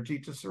the energy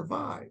to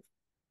survive.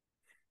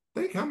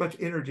 Think how much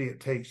energy it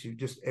takes you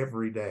just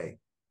every day.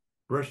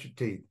 Brush your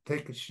teeth,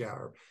 take a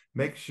shower,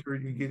 make sure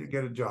you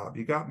get a job.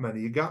 You got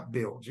money, you got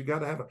bills, you got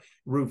to have a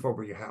roof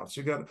over your house.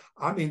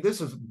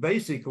 This is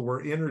basically where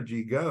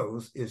energy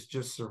goes, is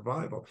just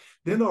survival.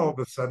 Then all of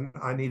a sudden,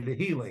 I need a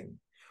healing.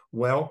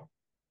 Well,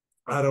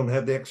 I don't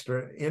have the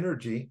extra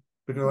energy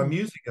because I'm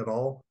using it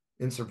all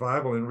in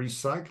survival and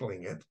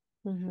recycling it.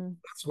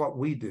 That's what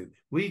we do.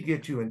 We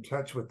get you in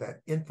touch with that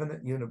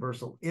infinite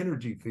universal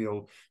energy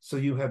field, so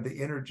you have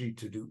the energy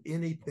to do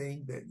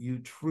anything that you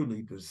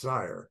truly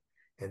desire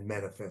and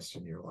manifest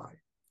in your life.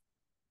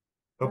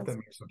 Hope that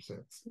makes some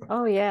sense.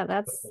 Oh yeah,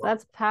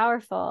 that's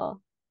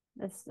powerful.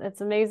 It's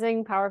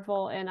amazing,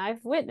 powerful, and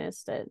I've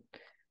witnessed it.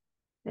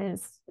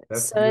 It's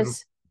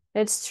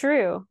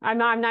true.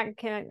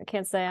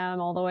 Can't say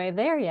I'm all the way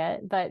there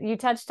yet, but you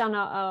touched on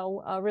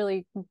a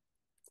really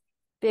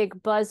big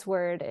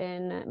buzzword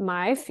in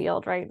my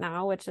field right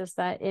now, which is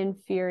that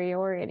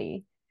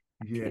inferiority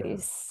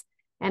piece.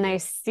 And I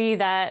see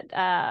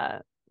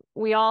that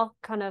we all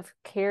kind of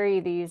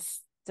carry these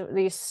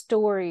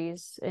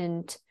stories,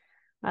 and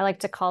I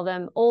like to call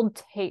them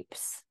old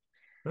tapes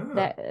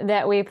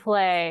that we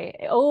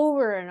play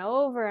over and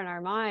over in our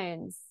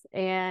minds.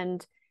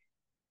 And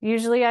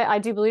usually I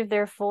do believe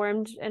they're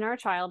formed in our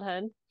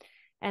childhood.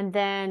 And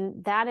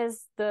then that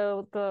is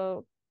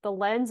the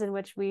lens in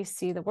which we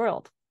see the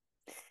world.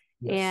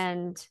 Yes.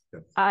 And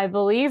yes. I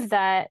believe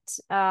that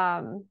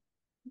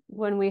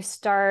when we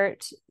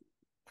start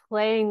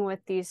playing with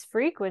these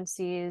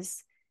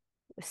frequencies,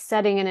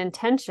 setting an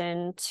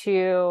intention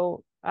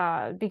to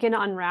begin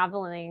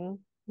unraveling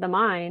the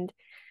mind,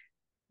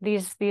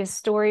 these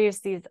stories,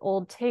 these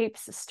old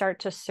tapes start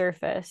to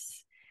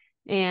surface.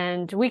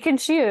 And we can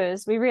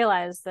choose. We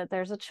realize that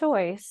there's a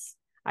choice.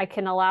 I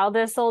can allow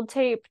this old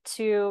tape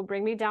to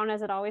bring me down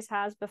as it always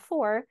has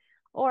before,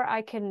 or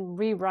I can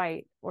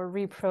rewrite or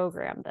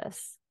reprogram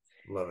this.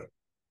 Love it.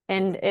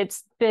 And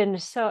it's been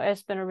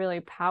a really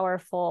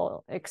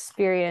powerful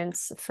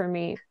experience for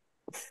me.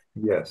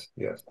 Yes.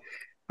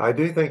 I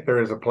do think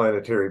there is a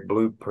planetary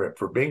blueprint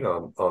for being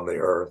on the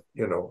earth,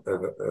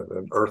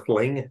 an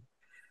earthling.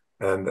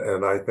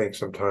 And I think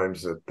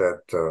sometimes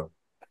that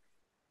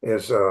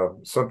is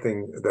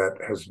something that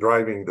is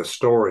driving the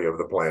story of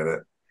the planet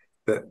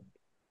that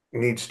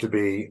needs to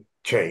be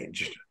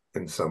changed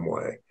in some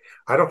way.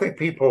 I don't think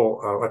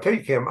people, I tell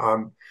you, Kim,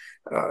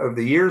 of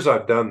the years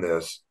I've done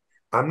this,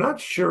 I'm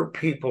not sure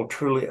people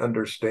truly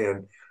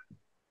understand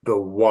the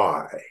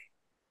why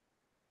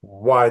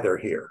they're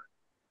here.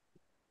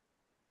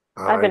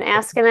 I've been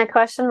asking that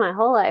question my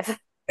whole life.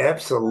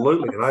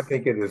 Absolutely. And I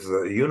think it is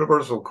a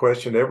universal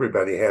question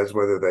everybody has,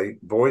 whether they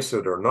voice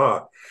it or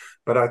not.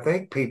 But I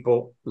think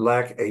people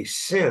lack a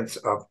sense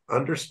of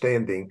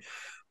understanding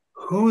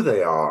who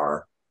they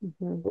are,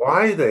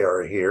 why they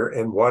are here,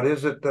 and what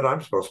is it that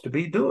I'm supposed to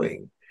be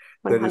doing.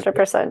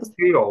 100%.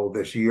 Feel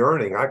this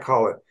yearning. I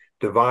call it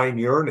divine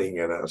yearning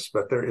in us,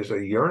 but there is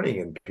a yearning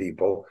in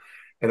people.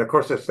 And of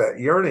course, it's that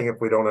yearning, if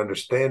we don't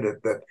understand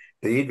it, that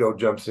the ego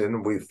jumps in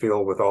and we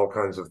feel with all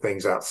kinds of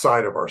things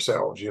outside of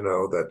ourselves,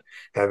 that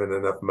having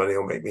enough money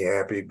will make me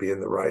happy, be in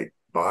the right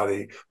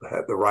body,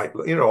 have the right,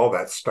 all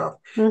that stuff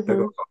that goes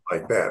on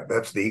like that.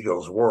 That's the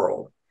ego's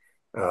world,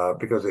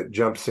 because it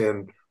jumps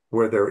in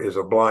where there is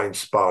a blind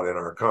spot in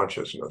our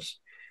consciousness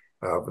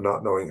of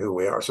not knowing who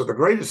we are. So the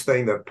greatest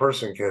thing that a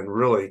person can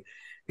really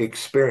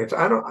experience,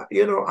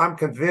 I'm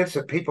convinced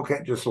that people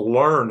can't just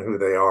learn who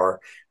they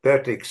are, they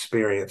have to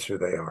experience who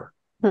they are.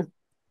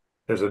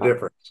 There's a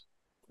difference.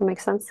 That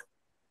makes sense.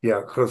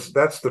 Yeah, because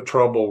that's the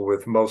trouble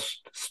with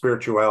most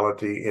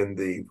spirituality in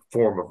the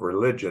form of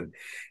religion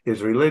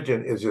is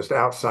just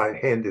outside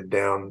handed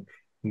down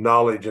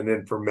knowledge and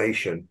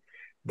information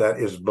that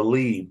is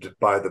believed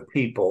by the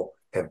people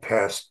and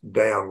passed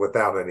down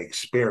without an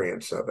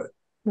experience of it.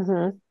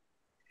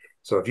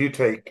 So if you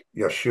take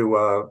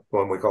Yeshua,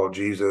 one we call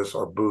Jesus,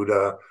 or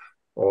Buddha,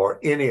 or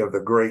any of the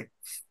great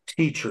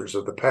teachers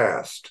of the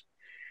past,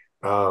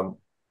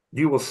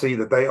 you will see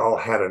that they all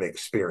had an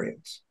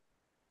experience.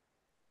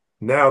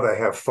 Now they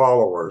have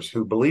followers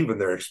who believe in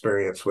their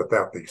experience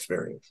without the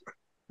experience.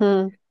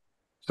 Hmm.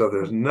 So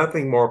there's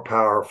nothing more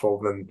powerful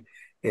than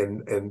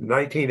in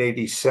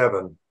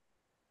 1987.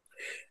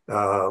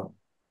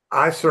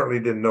 I certainly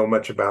didn't know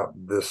much about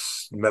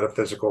this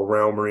metaphysical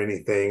realm or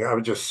anything. I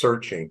was just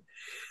searching.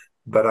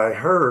 But I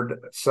heard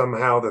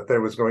somehow that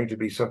there was going to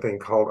be something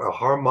called a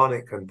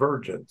harmonic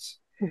convergence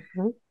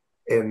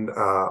in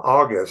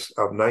August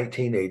of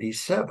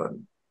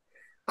 1987.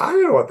 I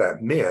don't know what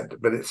that meant,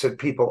 but it said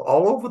people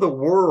all over the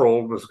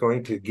world was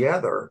going to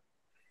gather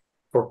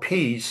for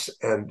peace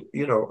and,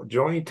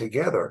 join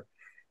together.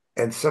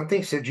 And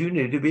something said you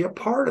need to be a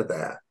part of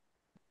that.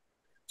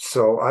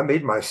 So I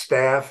made my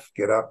staff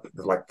get up,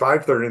 like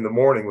 5:30 in the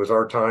morning was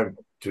our time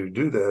to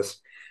do this.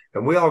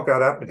 And we all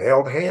got up and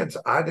held hands.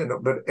 I didn't know,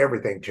 but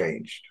everything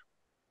changed.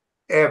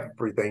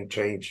 Everything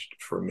changed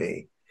for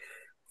me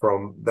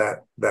from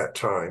that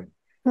time.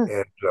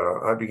 And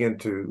I began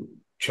to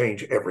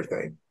change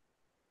everything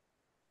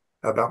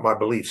about my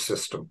belief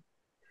system.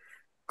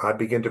 I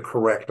began to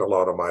correct a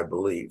lot of my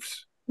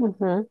beliefs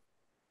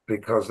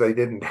because they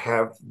didn't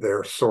have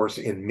their source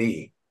in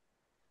me.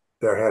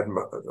 They had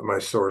my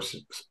source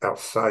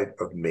outside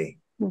of me.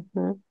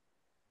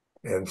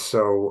 And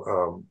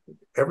so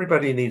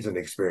everybody needs an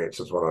experience,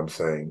 is what I'm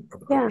saying.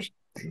 Yeah.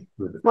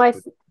 Well,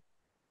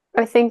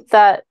 I think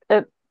that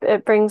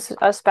it brings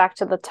us back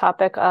to the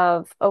topic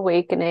of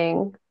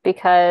awakening,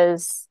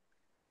 because,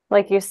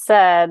 like you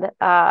said,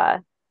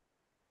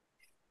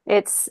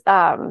 it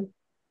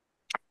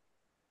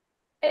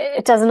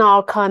doesn't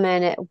all come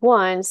in at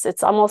once.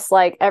 It's almost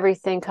like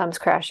everything comes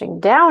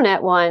crashing down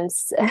at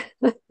once.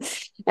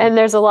 And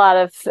there's a lot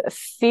of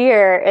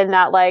fear in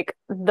that, like,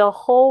 the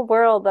whole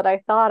world that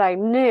I thought I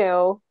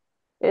knew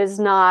is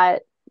not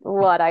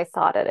what I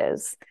thought it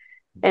is.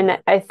 And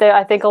I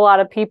think a lot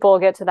of people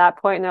get to that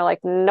point and they're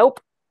like, nope,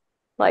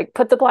 like,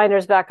 put the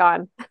blinders back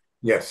on.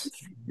 Yes,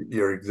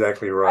 you're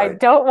exactly right. I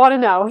don't want to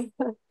know.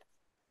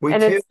 We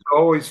tend to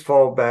always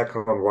fall back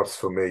on what's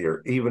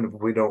familiar. Even if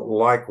we don't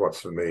like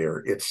what's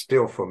familiar, it's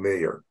still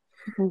familiar.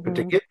 But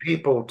to get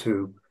people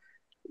to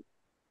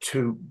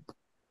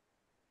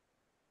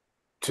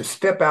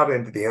step out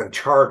into the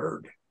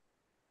uncharted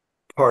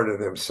part of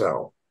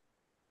themselves,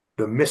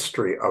 the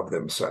mystery of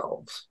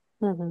themselves,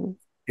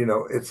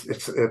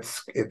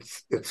 it's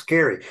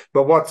scary.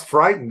 But what's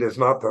frightened is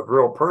not the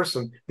real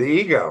person, the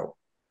ego.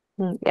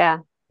 Yeah.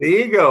 The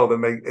ego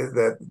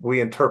that we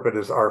interpret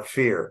as our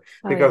fear,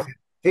 because it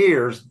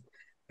fears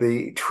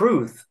the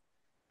truth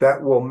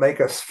that will make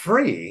us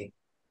free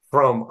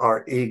from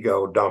our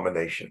ego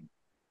domination.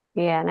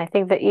 Yeah, and I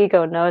think the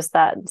ego knows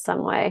that in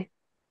some way.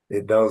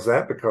 It knows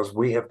that because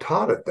we have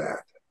taught it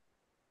that.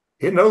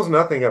 It knows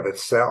nothing of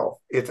itself.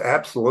 It's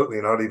absolutely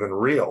not even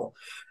real,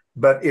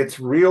 but it's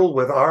real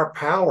with our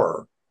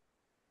power.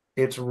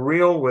 It's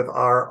real with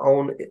our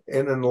own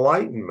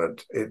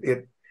enlightenment.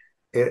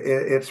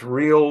 It's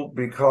real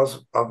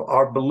because of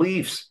our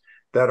beliefs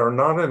that are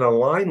not in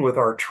line with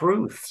our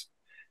truths.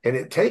 And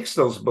it takes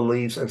those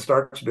beliefs and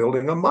starts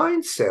building a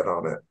mindset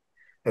on it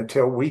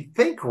until we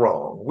think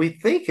wrong, we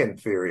think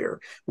inferior,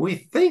 we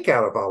think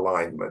out of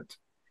alignment,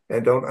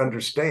 and don't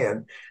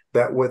understand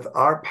that with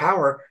our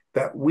power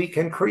that we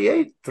can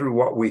create through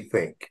what we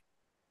think.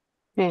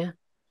 Yeah.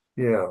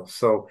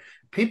 So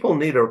people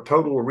need a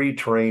total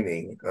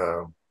retraining.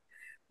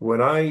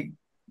 When I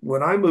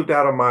moved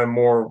out of my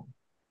more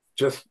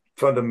just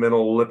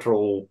fundamental,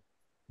 literal,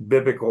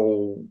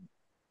 biblical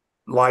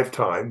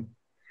lifetime,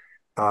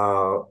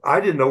 I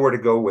didn't know where to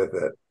go with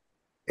it.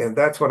 And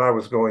that's when I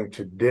was going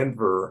to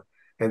Denver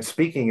and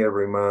speaking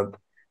every month.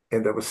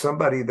 And there was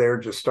somebody there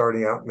just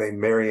starting out named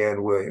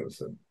Marianne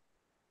Williamson.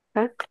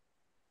 Okay.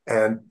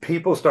 And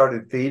people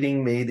started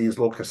feeding me these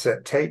little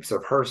cassette tapes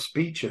of her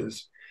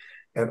speeches.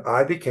 And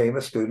I became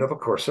a student of A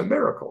Course in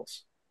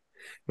Miracles.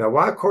 Now,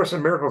 why A Course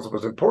in Miracles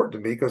was important to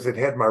me because it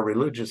had my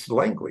religious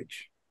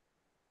language.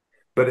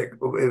 But it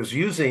was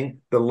using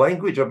the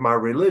language of my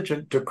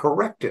religion to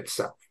correct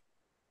itself.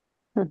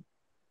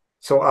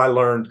 So I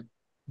learned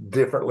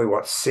differently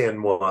what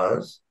sin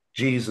was,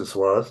 Jesus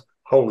was,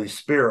 Holy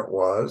Spirit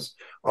was.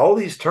 All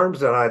these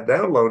terms that I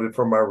downloaded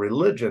from my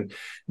religion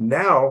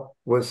now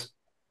was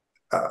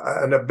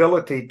an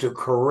ability to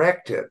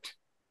correct it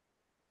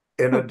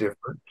in a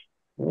different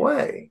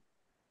way.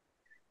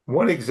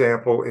 One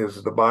example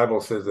is the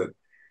Bible says that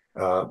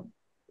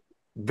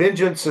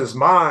vengeance is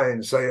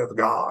mine, saith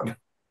God.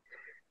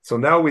 So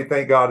now we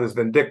think God is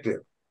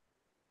vindictive.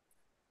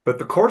 But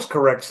the Course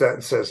corrects that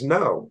and says,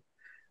 no,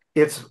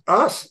 it's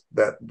us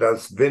that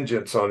does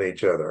vengeance on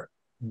each other.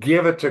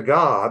 Give it to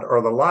God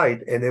or the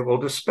light and it will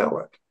dispel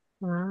it.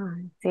 Ah,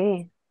 I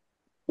see.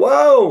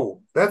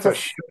 Whoa, that's a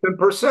shift in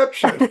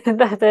perception.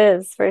 That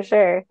is, for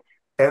sure.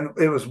 And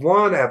it was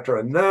one after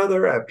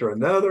another, after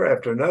another,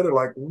 after another,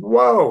 like,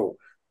 whoa,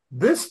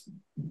 this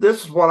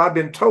is what I've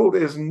been told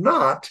is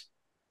not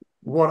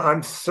what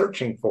I'm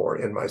searching for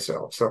in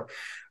myself. So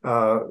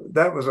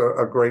that was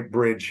a great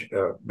bridge,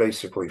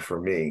 basically,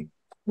 for me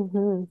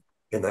in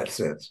that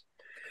sense.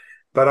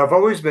 But I've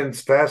always been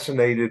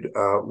fascinated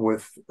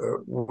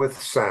with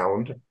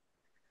sound.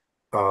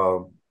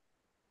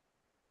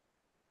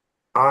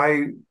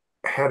 I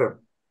had a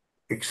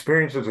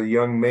experience as a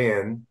young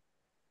man.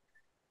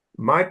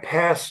 My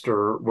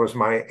pastor was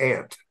my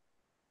aunt.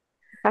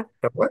 Okay.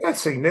 Now, what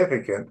that's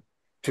significant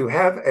to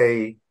have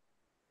a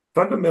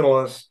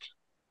fundamentalist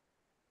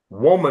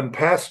woman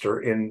pastor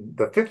in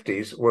the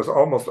 50s was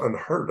almost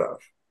unheard of.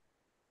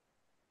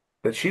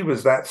 That she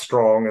was that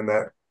strong and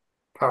that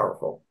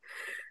powerful.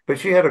 But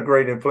she had a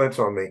great influence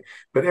on me.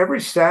 But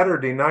every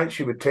Saturday night,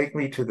 she would take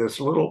me to this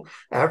little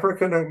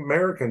African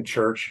American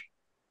church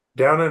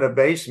down in a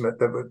basement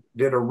that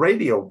did a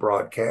radio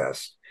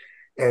broadcast.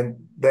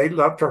 And they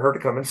loved for her to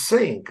come and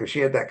sing because she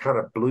had that kind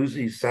of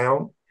bluesy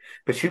sound.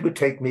 But she would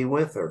take me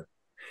with her.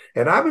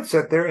 And I would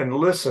sit there and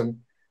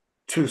listen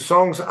to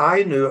songs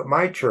I knew at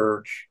my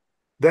church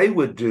they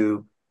would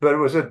do, but it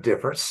was a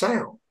different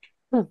sound.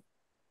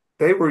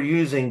 They were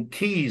using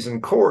keys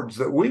and chords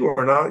that we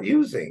were not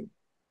using.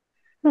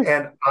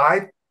 And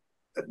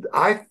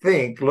I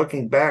think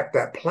looking back,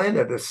 that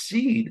planted a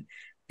seed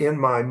in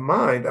my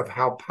mind of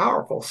how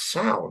powerful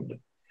sound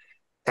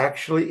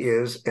actually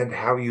is and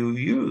how you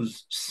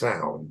use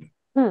sound.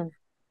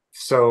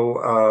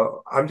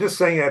 So I'm just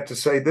saying that to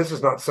say this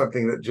is not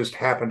something that just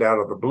happened out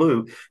of the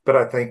blue, but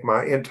I think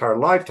my entire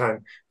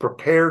lifetime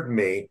prepared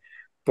me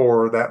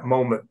for that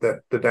moment that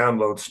the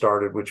download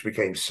started, which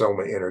became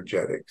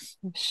SomaEnergetics.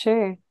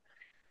 Sure.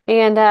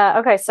 And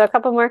okay, so a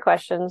couple more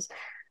questions.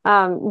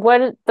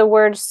 What the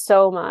word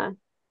soma?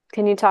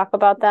 Can you talk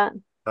about that?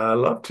 I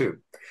love to.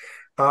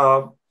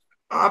 I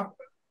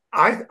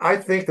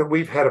think that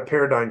we've had a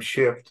paradigm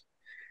shift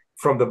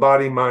from the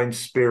body, mind,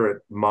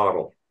 spirit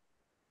model.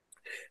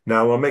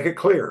 Now, I'll make it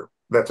clear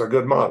that's a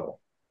good model.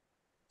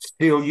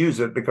 Still use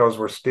it because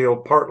we're still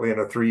partly in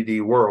a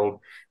 3D world.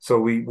 So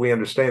we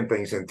understand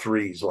things in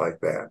threes like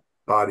that: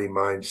 body,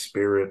 mind,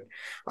 spirit,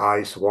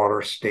 ice,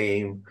 water,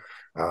 steam,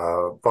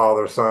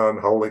 Father, Son,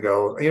 Holy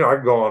Ghost. I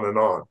could go on and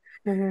on.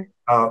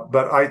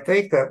 But I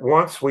think that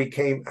once we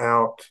came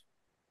out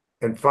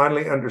and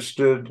finally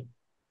understood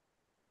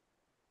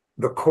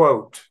the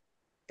quote,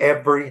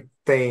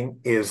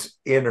 everything is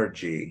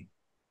energy,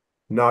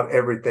 not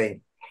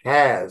everything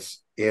has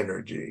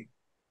energy,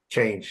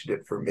 changed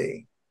it for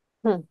me.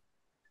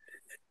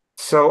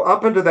 So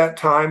up until that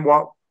time,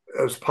 what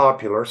is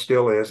popular,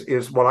 still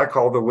is what I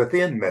call the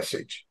within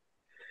message.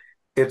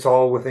 It's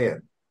all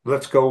within.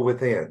 Let's go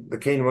within. The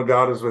kingdom of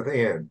God is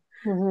within.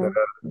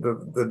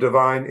 The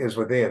divine is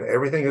within.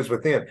 Everything is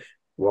within.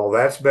 Well,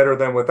 that's better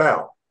than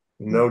without.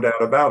 No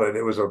doubt about it.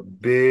 It was a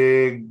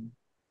big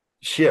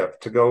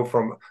shift to go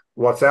from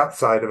what's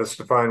outside of us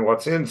to find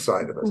what's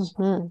inside of us.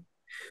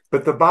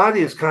 But the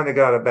body has kind of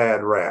got a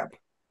bad rap.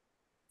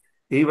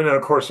 Even in A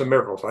Course in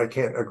Miracles, I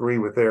can't agree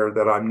with there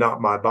that I'm not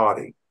my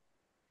body.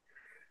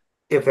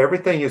 If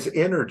everything is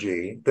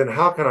energy, then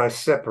how can I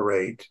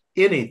separate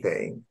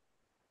anything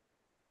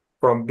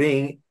from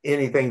being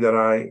anything that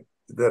I'm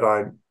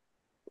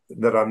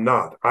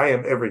not? I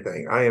am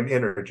everything. I am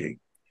energy.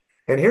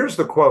 And here's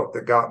the quote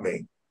that got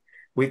me.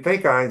 We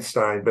think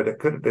Einstein, but it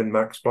could have been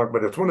Max Planck,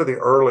 but it's one of the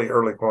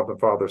early quantum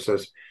fathers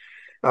says,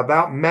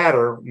 about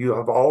matter, you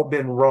have all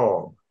been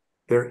wrong.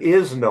 There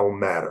is no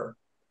matter.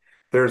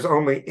 There's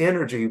only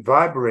energy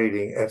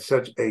vibrating at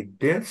such a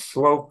dense,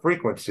 slow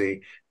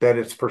frequency that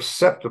it's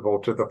perceptible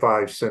to the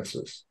five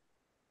senses.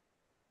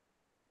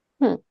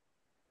 You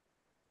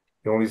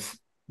want me to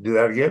do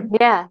that again?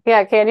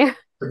 Yeah, can you?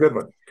 A good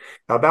one.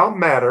 About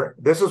matter,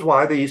 this is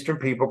why the Eastern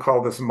people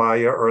call this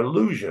Maya or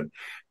illusion.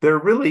 There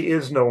really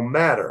is no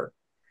matter.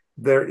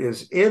 There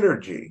is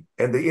energy.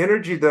 And the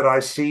energy that I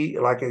see,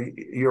 like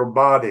your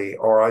body,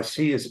 or I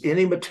see as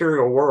any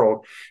material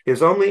world,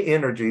 is only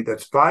energy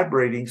that's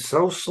vibrating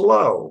so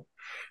slow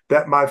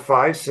that my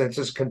five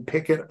senses can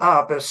pick it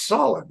up as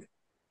solid.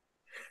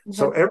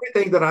 So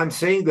everything that I'm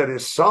seeing that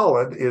is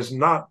solid is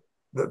not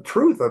the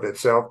truth of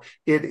itself.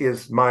 It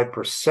is my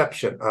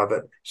perception of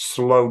it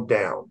slowed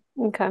down.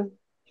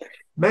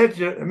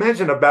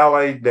 Imagine a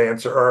ballet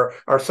dancer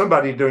or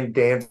somebody doing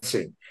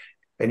dancing.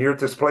 And you're at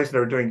this place and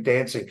they're doing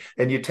dancing,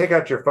 and you take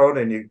out your phone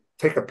and you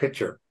take a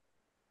picture.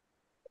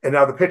 And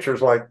now the picture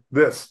is like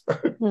this.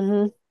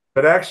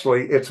 But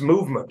actually, it's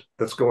movement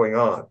that's going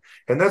on.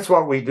 And that's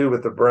what we do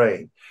with the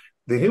brain.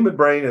 The human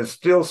brain is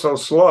still so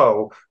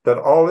slow that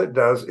all it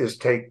does is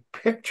take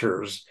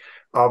pictures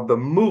of the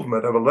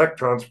movement of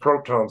electrons,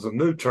 protons, and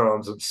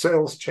neutrons, and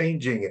cells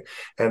changing.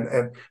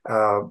 And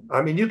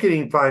I mean, you can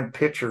even find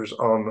pictures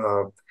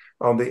on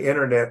the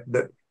internet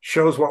that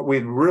shows what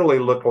we'd really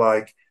look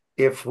like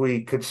if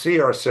we could see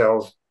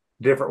ourselves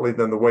differently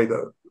than the way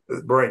the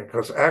brain,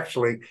 because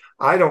actually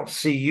I don't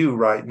see you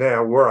right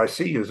now. Where I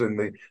see you is in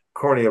the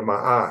cornea of my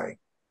eye.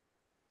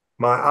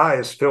 My eye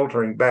is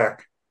filtering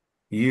back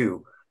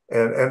you.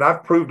 And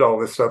I've proved all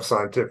this stuff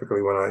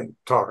scientifically when I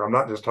talk. I'm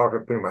not just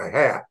talking through my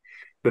hat,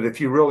 but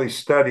if you really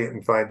study it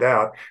and find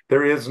out,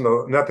 there is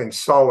nothing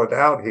solid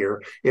out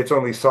here. It's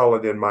only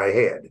solid in my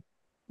head.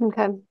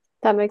 Okay,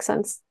 that makes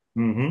sense.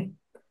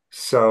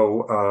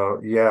 So,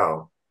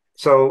 yeah.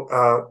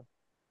 So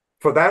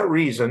for that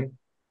reason,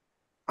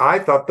 I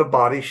thought the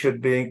body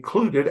should be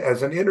included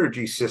as an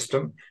energy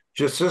system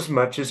just as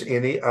much as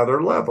any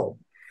other level.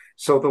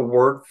 So the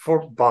word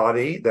for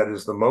body that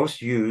is the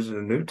most used in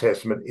the New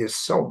Testament is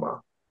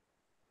soma.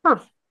 Huh.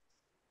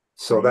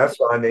 So that's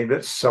why I named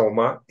it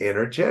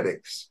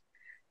SomaEnergetics.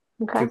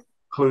 Okay. To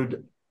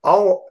include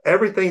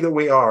everything that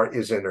we are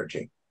is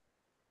energy.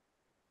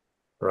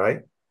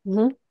 Right?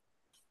 Mm-hmm.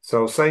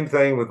 So same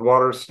thing with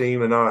water,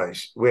 steam, and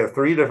ice. We have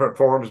 3 different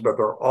forms, but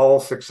they're all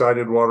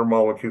 6-sided water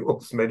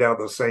molecules made out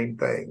of the same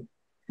thing.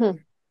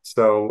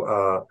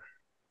 So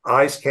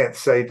ice can't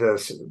say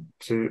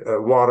to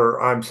water,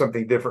 I'm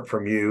something different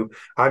from you.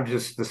 I'm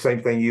just the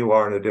same thing you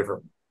are in a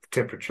different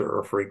temperature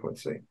or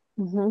frequency.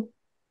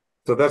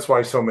 So that's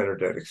why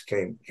SomaEnergetics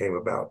came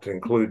about, to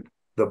include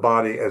the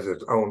body as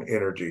its own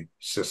energy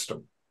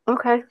system.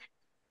 Okay,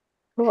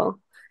 cool.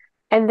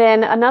 And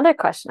then another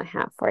question I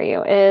have for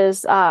you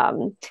is,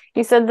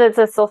 you said that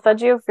the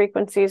solfeggio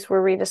frequencies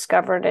were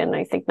rediscovered in,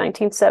 I think,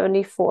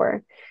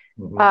 1974.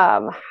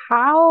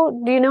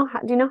 How do you know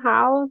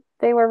how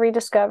they were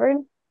rediscovered?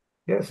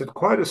 Yes, it's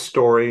quite a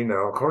story.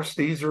 Now, of course,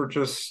 these are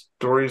just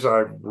stories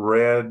I've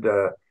read.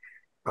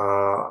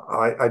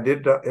 I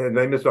did. His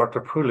name is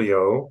Dr.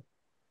 Pulio,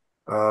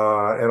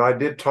 and I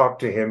did talk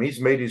to him.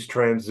 He's made his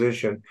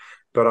transition,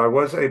 but I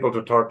was able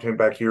to talk to him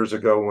back years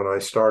ago when I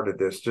started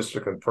this, just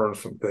to confirm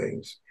some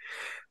things.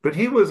 But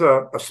he was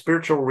a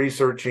spiritual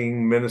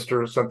researching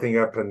minister, something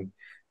up in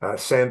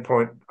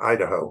Sandpoint,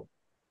 Idaho,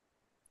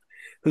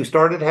 who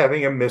started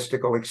having a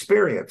mystical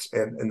experience.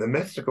 And the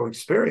mystical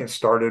experience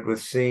started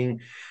with seeing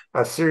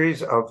a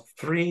series of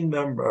 3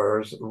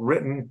 numbers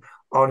written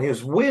on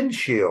his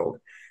windshield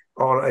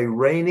on a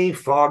rainy,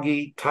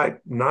 foggy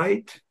type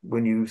night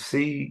when you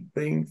see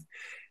things.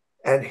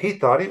 And he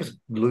thought he was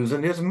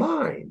losing his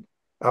mind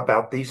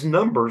about these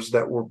numbers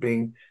that were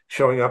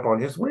showing up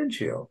on his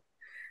windshield.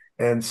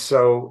 And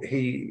so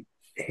he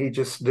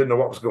just didn't know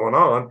what was going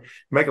on.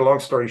 Make a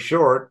long story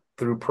short,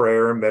 through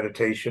prayer and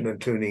meditation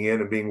and tuning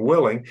in and being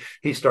willing,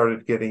 he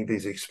started getting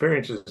these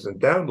experiences and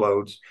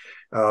downloads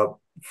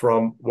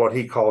from what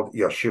he called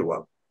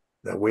Yeshua.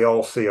 Now, we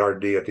all see our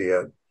deity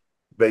as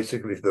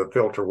basically the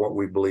filter what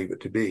we believe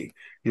it to be,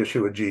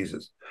 Yeshua,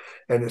 Jesus.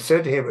 And it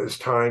said to him it was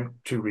time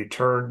to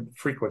return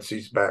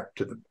frequencies back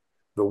to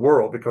the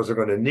world, because they're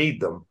going to need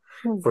them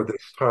for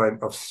this time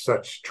of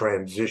such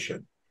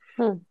transition.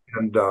 And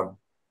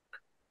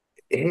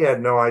he had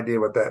no idea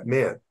what that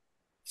meant.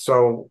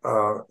 So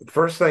the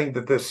first thing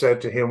that this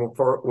said to him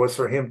was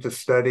for him to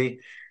study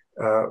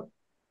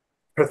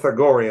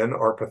Pythagorean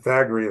or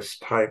Pythagoras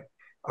type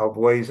of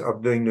ways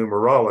of doing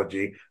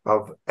numerology,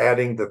 of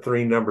adding the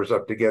 3 numbers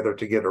up together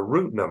to get a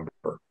root number.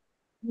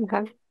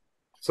 Okay.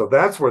 So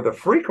that's where the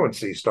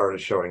frequency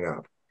started showing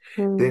up.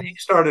 Then he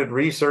started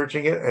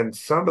researching it, and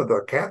some of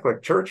the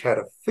Catholic Church had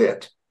a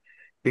fit,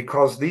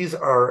 because these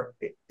are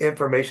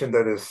information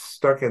that is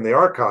stuck in the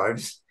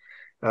archives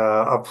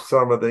of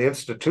some of the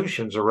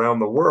institutions around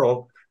the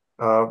world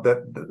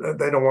that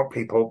they don't want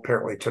people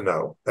apparently to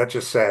know. That's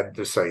just sad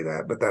to say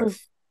that, but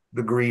that's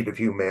the greed of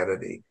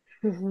humanity.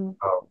 They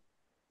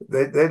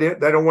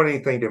don't want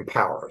anything to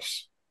empower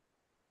us,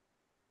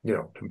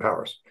 to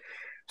empower us.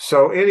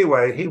 So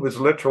anyway, he was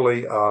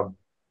literally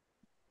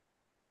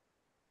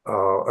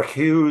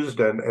accused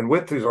and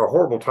went through a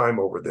horrible time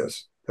over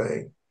this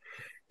thing.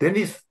 Then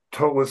he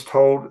was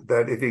told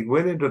that if he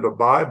went into the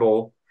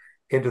Bible,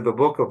 into the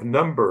book of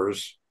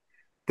Numbers,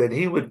 that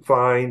he would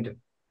find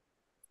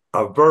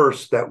a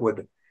verse that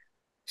would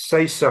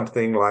say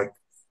something like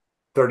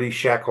 30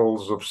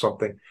 shekels of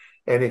something.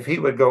 And if he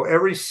would go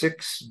every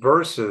 6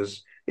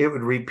 verses, it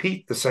would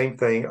repeat the same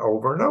thing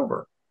over and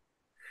over.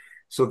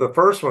 So the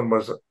first one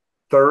was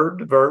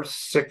 3rd verse,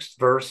 6th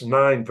verse,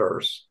 9th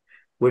verse,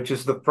 which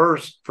is the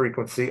first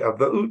frequency of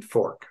the oot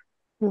fork.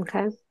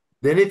 Okay.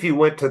 Then if you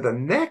went to the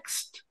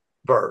next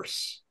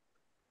verse,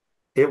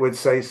 it would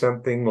say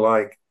something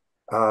like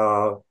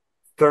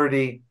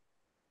 30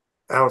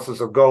 ounces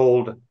of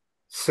gold,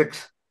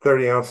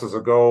 30 ounces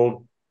of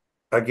gold.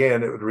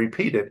 Again, it would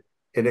repeat it,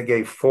 and it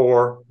gave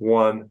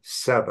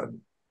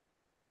 417.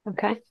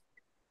 Okay.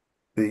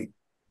 The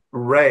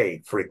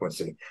ray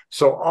frequency.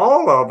 So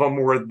all of them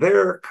were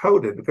there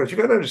coded, because you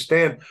got to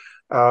understand,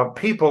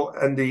 people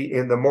in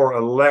the more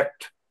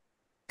elect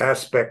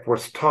aspect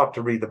was taught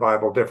to read the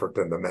Bible different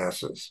than the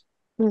masses.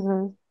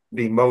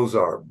 The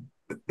Mozart,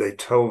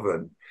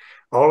 Beethoven,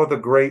 all of the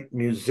great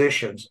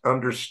musicians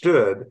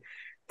understood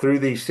through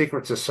these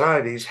secret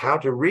societies how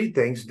to read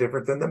things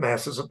different than the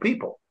masses of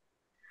people.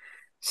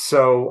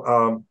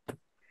 So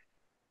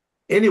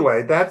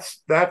anyway,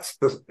 that's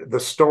the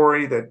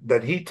story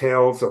that he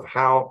tells of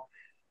how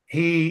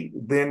he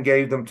then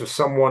gave them to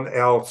someone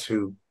else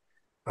who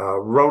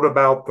wrote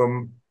about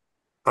them.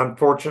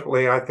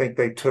 Unfortunately, I think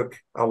they took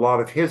a lot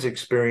of his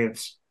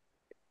experience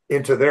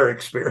into their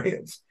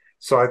experience.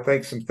 So I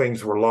think some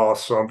things were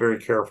lost. So I'm very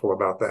careful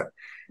about that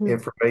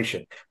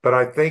information. But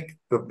I think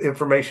the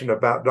information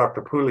about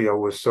Dr. Pulio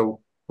was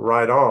so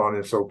right on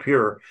and so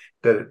pure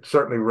that it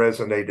certainly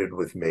resonated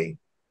with me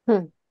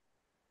in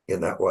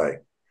that way.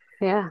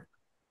 Yeah.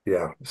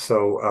 Yeah.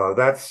 So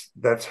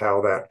that's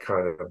how that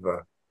kind of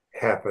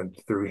happened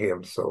through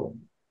him. So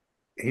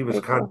he was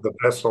Very kind of cool. the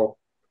vessel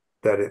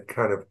that it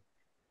kind of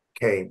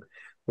came.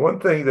 One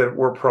thing that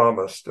we're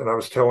promised, and I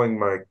was telling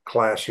my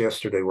class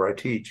yesterday where I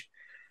teach,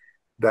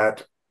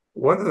 that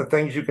one of the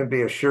things you can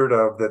be assured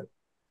of, that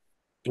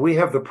we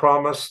have the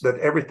promise that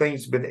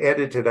everything's been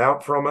edited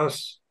out from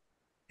us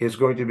is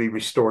going to be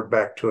restored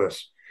back to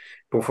us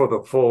before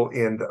the full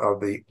end of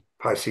the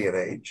Piscean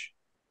age.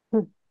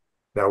 Hmm.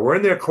 Now we're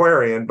in the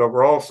Aquarian, but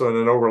we're also in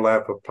an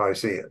overlap of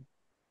Piscean.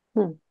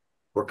 Hmm.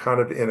 We're kind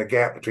of in a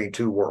gap between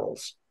two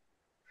worlds.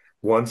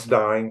 One's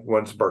dying,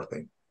 one's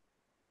birthing.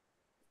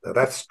 Now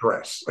that's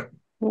stress. If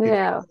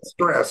Yeah. you're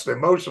stressed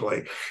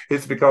emotionally,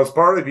 it's because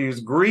part of you is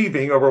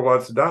grieving over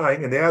what's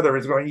dying, and the other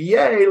is going,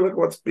 "Yay! Look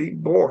what's being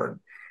born!"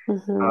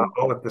 Hmm.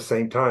 All at the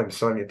same time,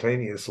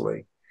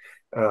 simultaneously.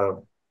 Uh,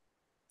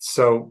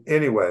 so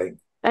anyway,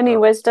 Any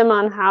wisdom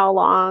on how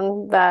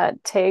long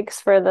that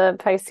takes for the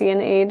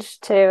Piscean age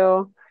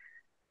to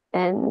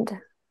end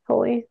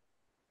fully?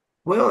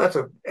 well, that's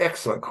an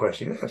excellent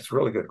question. That's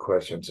really good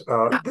questions.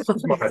 This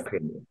is my Thanks.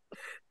 opinion.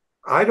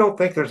 I don't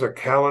think there's a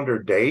calendar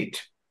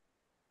date.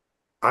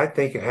 I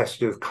think it has to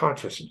do with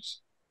consciousness.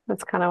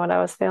 That's kind of what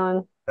I was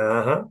feeling.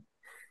 Uh-huh.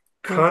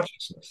 Hmm.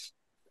 Consciousness.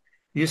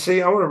 You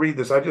see, I want to read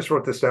this. I just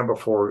wrote this down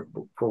before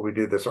we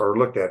do this or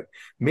looked at it.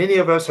 Many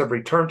of us have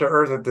returned to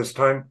Earth at this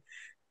time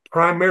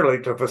primarily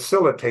to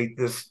facilitate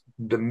this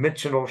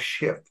dimensional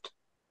shift.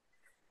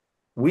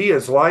 We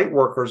as light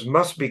workers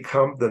must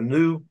become the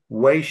new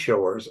way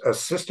showers,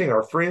 assisting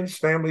our friends,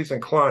 families,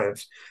 and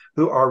clients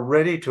who are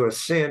ready to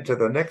ascend to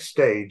the next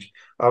stage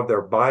of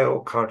their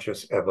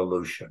bioconscious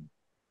evolution.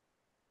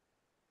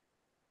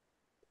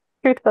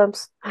 Truth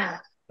bumps.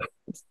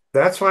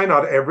 That's why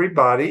not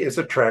everybody is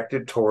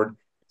attracted toward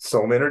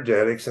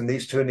SomaEnergetics and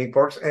these tuning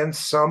forks, and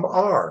some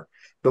are.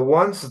 The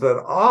ones that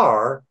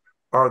are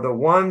the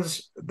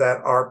ones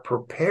that are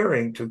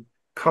preparing to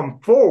come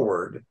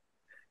forward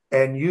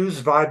and use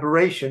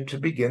vibration to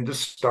begin to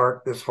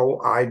start this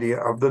whole idea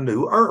of the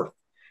new earth,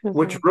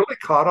 which Hmm. really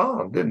caught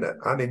on, didn't it?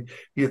 I mean,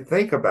 you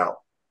think about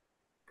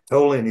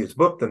Tolle in his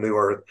book, The New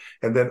Earth,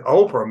 and then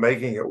Oprah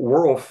making it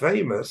world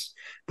famous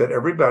that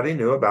everybody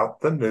knew about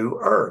the new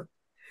earth.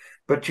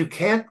 But you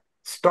can't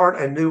start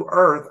a new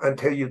earth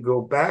until you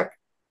go back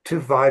to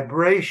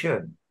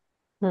vibration.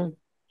 Hmm.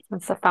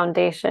 That's the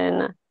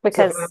foundation It's a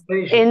because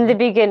in the foundation.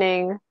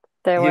 beginning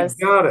there You was,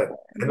 got it.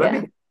 And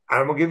yeah.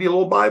 I'm going to give you a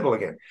little Bible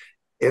again.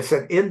 It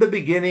said, in the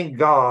beginning,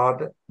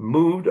 God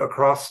moved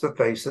across the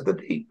face of the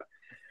deep.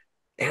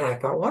 And I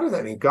thought, what does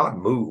that mean? God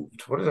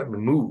moved. What does that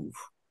mean, move?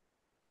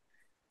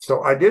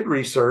 So I did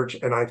research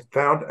and I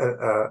found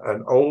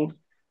an old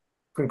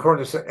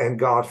concordance, and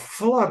God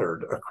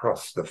fluttered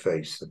across the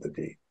face of the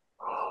deep.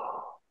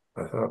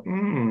 I thought,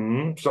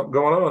 something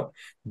going on.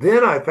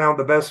 Then I found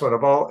the best one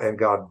of all, and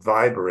God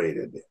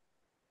vibrated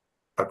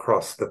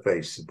across the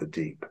face of the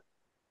deep.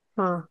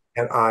 Huh.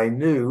 And I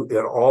knew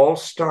it all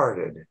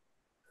started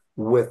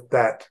with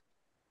that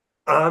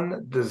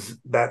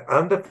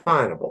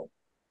undefinable,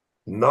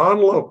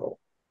 non-local,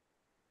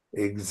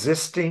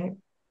 existing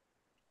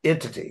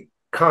entity,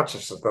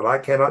 consciousness that I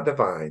cannot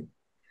define,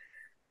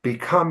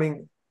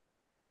 becoming,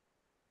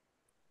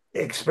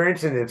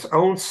 experiencing its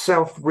own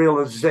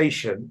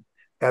self-realization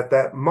at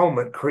that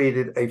moment,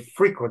 created a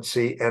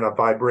frequency and a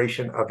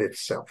vibration of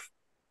itself.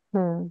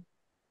 Hmm.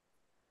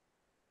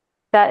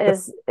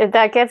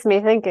 That gets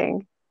me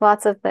thinking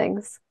lots of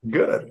things.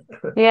 Good.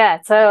 Yeah.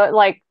 So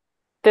like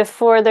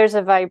before there's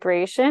a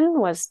vibration,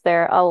 was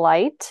there a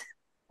light?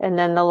 And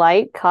then the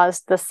light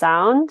caused the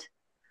sound?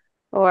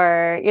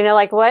 Or,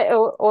 like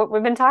or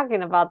we've been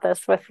talking about this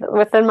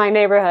within my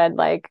neighborhood.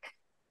 Like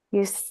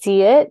you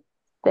see it,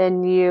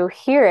 then you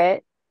hear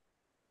it,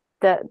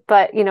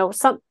 but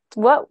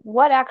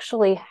what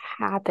actually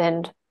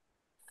happened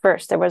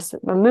first? There was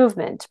a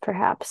movement,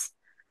 perhaps.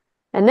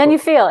 And then you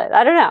feel it.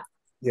 I don't know.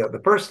 Yeah,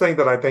 the first thing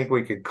that I think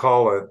we could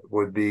call it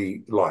would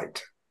be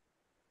light.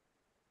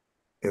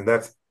 And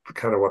that's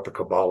kind of what the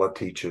Kabbalah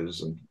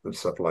teaches and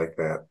stuff like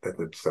that. That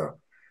it's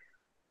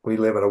we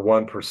live in a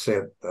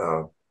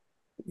 1%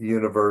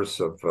 universe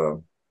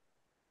of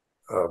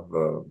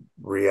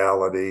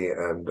reality,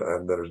 and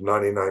there's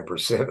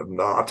 99% of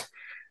not.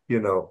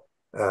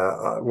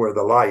 Where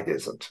the light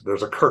isn't.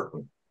 There's a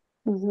curtain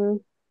Mm-hmm.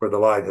 where the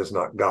light has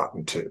not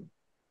gotten to.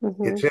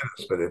 Mm-hmm. It's in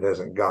us, but it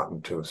hasn't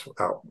gotten to us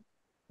out,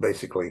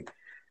 basically,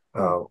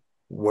 Mm-hmm.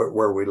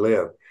 where we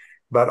live.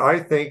 But I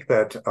think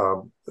that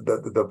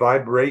the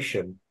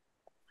vibration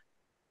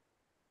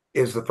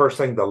is the first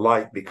thing the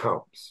light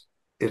becomes.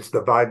 It's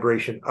the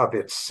vibration of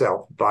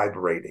itself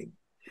vibrating.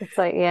 It's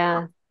like,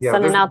 yeah, Yeah,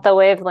 sending out the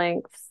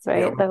wavelengths, yeah.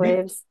 right? The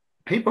waves.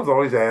 People's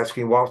always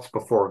asking what's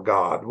before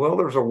God. Well,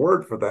 there's a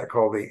word for that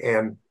called the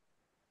and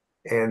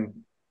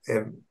and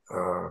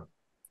uh,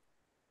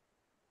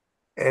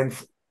 and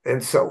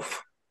and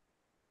Soph.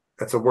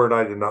 That's a word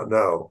I did not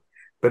know,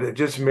 but it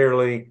just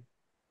merely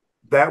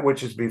that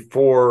which is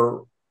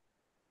before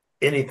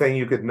anything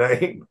you could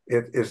name.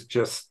 It is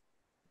just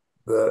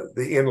the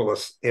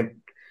endless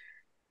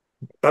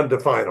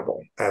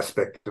undefinable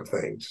aspect of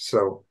things.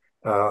 So,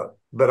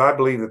 but I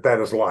believe that that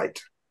is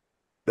light.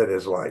 That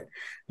is light.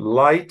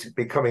 Light,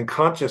 becoming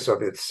conscious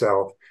of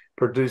itself,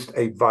 produced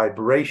a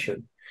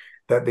vibration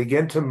that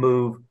began to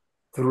move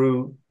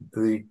through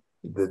the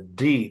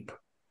deep,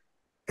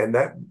 and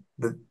that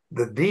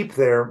the deep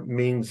there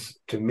means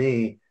to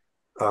me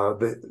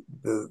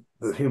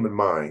the human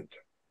mind,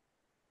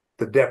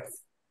 the depth,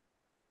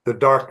 the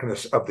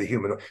darkness of the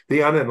human,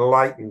 the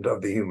unenlightened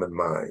of the human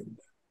mind,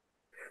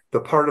 the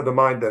part of the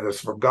mind that has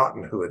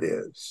forgotten who it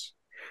is,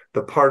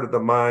 the part of the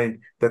mind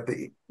that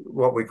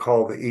what we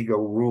call the ego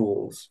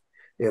rules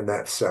in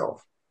that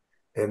self.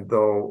 And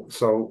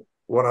so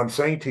what I'm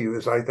saying to you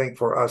is, I think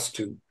for us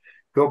to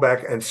go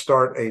back and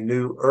start a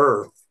new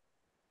earth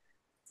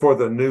for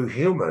the new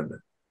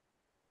human,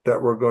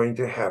 that we're going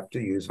to have to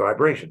use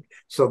vibration.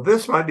 So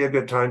this might be a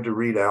good time to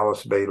read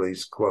Alice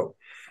Bailey's quote.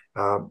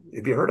 Have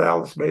you heard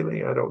Alice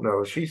Bailey? I don't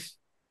know. She's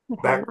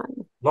back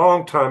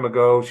long time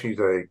ago. She's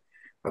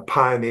a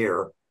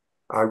pioneer.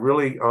 I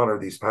really honor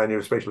these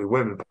pioneers, especially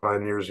women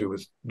pioneers who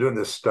was doing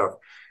this stuff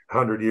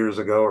 100 years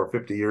ago or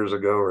 50 years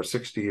ago or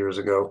 60 years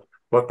ago,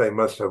 what they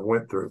must have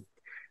went through.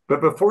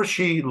 But before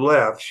she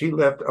left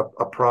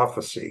a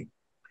prophecy.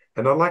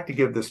 And I'd like to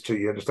give this to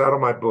you. And it's out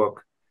of my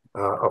book,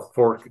 A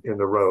Fork in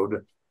the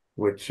Road,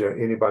 which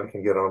anybody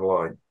can get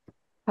online.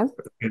 I'm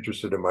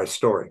interested in my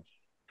story.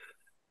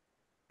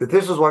 But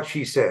this is what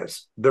she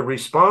says. The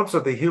response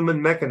of the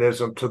human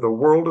mechanism to the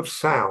world of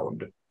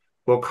sound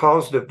will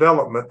cause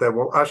development that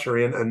will usher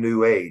in a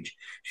new age.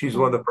 She's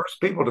one of the first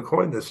people to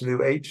coin this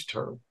new age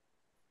term.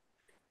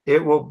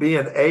 It will be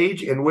an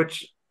age in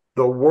which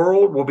the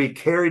world will be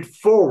carried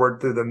forward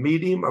through the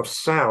medium of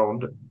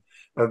sound,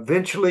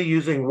 eventually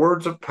using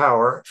words of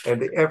power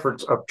and the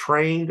efforts of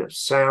trained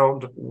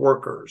sound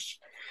workers.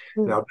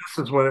 Now,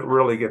 this is when it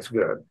really gets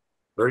good.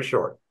 Very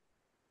short.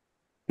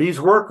 These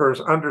workers,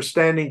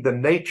 understanding the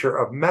nature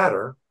of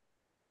matter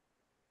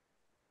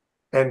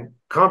and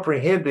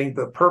comprehending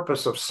the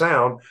purpose of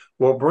sound,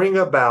 will bring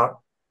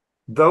about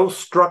those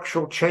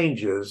structural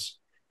changes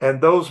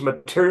and those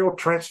material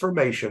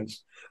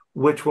transformations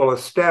which will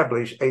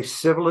establish a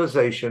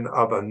civilization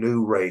of a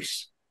new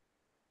race.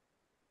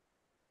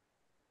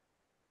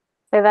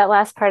 Say that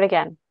last part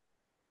again.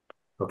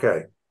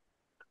 Okay.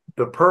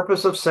 The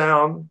purpose of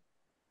sound,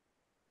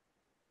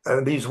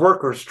 and these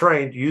workers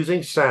trained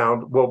using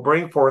sound will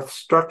bring forth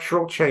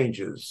structural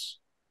changes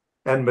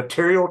and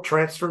material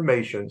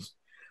transformations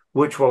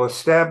which will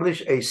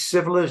establish a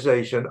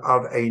civilization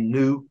of a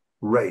new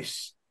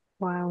race.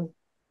 Wow.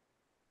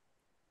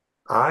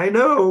 I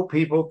know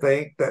people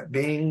think that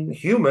being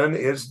human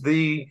is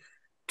the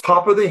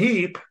top of the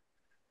heap,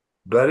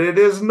 but it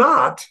is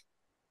not.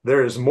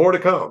 There is more to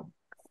come.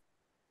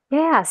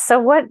 Yeah. So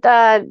what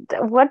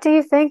do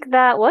you think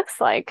that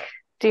looks like?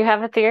 Do you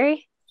have a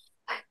theory?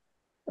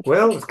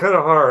 Well, it's kind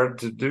of hard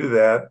to do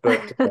that,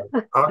 but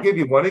I'll give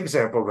you one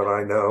example that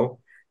I know.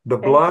 The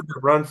blood that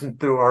runs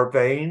through our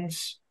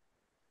veins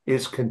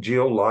is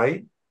congealed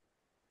light.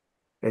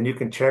 And you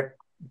can check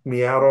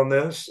me out on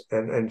this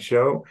and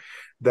show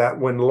that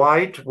when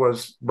light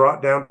was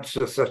brought down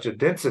to such a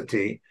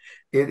density,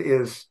 it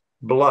is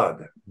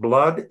blood.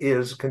 Blood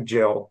is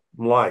congealed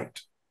light.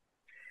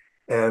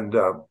 And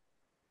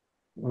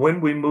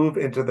when we move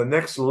into the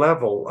next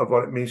level of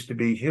what it means to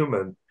be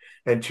human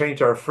and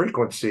change our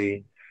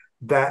frequency,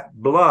 that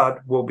blood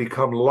will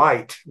become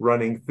light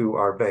running through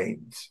our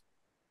veins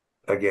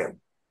again.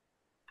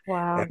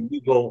 Wow. And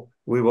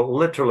we will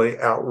literally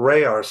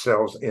outray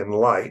ourselves in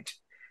light.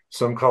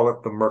 Some call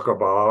it the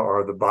Merkaba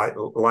or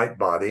the light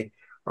body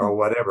or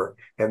whatever.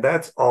 And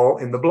that's all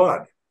in the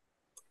blood.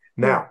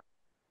 Now,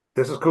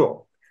 this is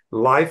cool.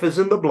 Life is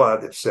in the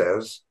blood, it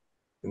says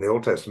in the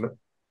Old Testament.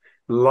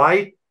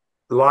 Life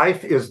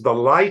is the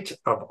light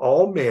of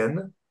all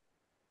men,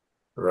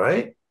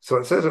 right? So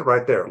it says it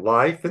right there.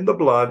 Life in the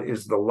blood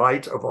is the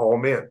light of all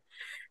men.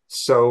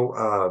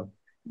 So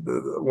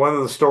one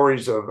of the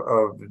stories of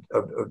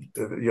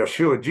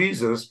Yeshua,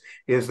 Jesus,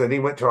 is that he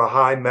went to a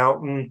high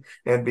mountain,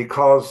 and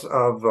because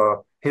of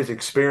his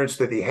experience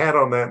that he had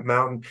on that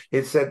mountain,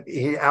 it said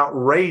he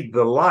outrayed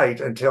the light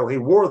until he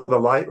wore the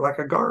light like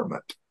a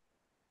garment.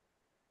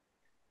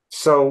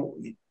 So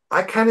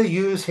I kind of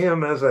use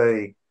him as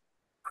a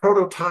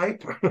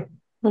prototype.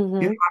 You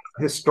know,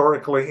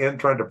 historically, in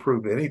trying to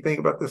prove anything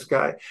about this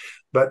guy,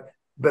 but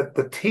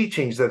the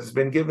teachings that has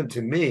been given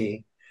to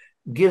me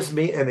gives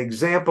me an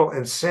example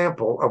and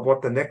sample of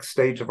what the next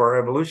stage of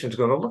our evolution is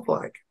going to look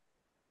like.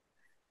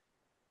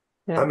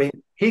 I mean,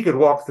 he could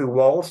walk through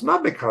walls,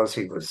 not because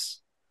he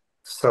was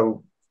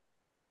so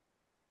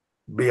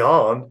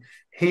beyond.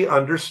 He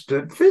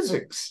understood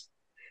physics.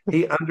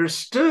 He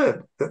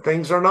understood that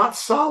things are not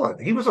solid.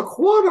 He was a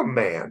quantum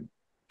man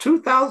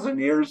 2,000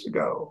 years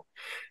ago.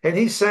 And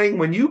he's saying,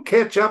 when you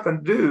catch up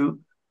and do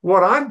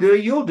what I'm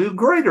doing, you'll do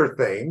greater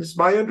things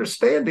by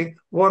understanding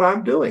what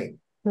I'm doing.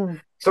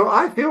 So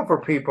I feel for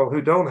people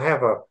who don't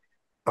have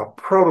a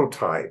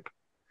prototype.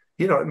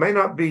 You know, it may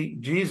not be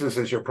Jesus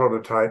as your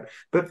prototype,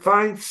 but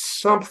find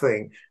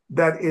something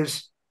that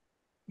is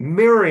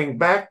mirroring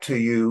back to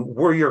you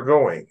where you're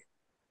going.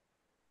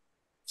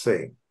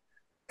 See,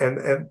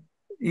 and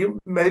you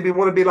maybe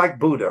want to be like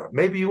Buddha.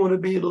 Maybe you want to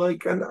be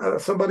like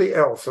somebody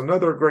else,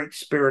 another great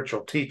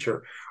spiritual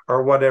teacher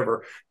or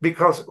whatever.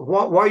 Because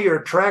why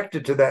you're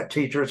attracted to that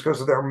teacher is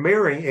because they're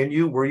mirroring in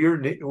you where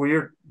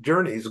your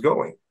journey is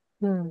going.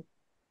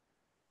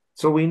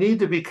 So we need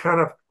to be kind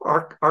of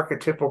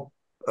archetypal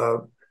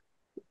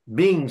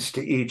beings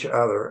to each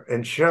other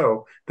and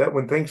show that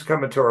when things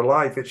come into our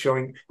life, it's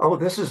showing, oh,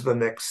 this is the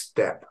next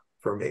step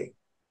for me.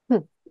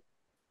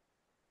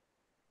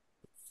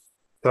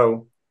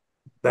 So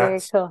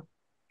that's very cool.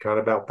 Kind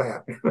of about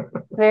that.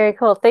 Very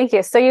cool. Thank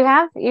you. So you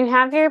have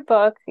your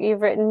book,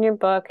 you've written your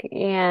book,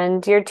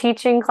 and you're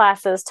teaching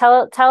classes.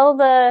 Tell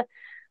the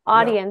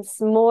audience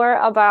more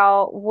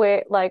about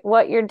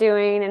what you're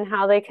doing and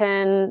how they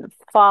can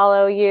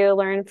follow you,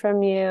 learn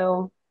from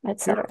you,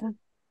 etc.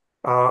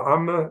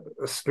 I'm a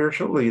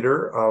spiritual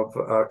leader of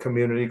a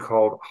community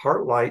called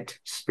Light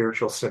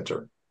Spiritual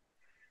Center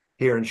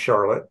here in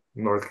Charlotte,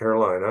 North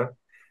Carolina.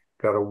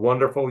 Got a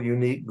wonderful,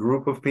 unique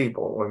group of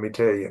people, let me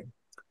tell you,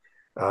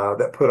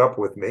 that put up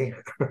with me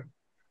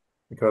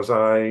because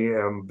I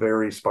am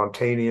very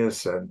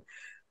spontaneous. And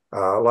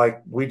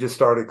like we just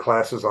started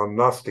classes on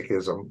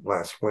Gnosticism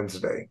last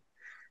Wednesday.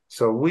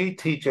 So we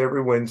teach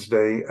every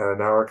Wednesday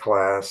an hour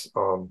class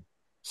on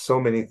so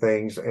many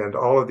things, and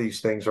all of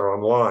these things are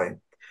online.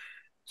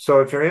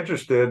 So if you're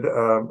interested,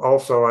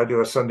 also I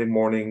do a Sunday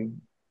morning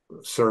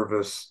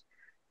service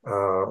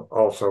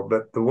also,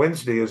 but the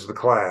Wednesday is the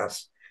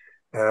class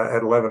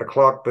at 11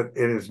 o'clock, but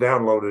it is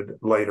downloaded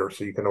later,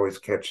 so you can always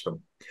catch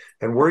them.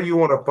 And where you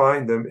want to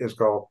find them is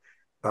called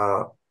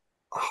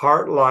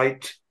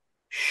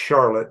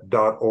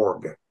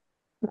heartlightcharlotte.org.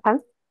 Okay.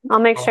 I'll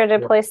make sure to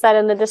place that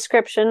in the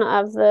description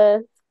of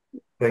the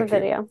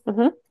video.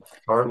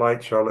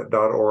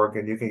 Heartlightcharlotte.org,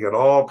 and you can get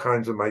all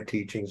kinds of my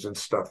teachings and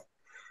stuff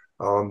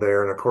on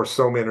there. And of course,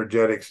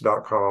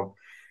 SomaEnergetics.com.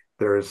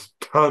 There's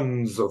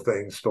tons of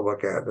things to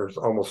look at. There's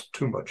almost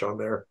too much on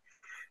there.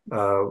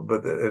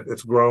 But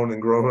it's grown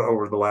and grown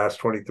over the last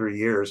 23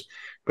 years.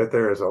 But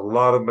there is a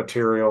lot of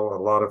material, a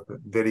lot of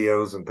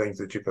videos and things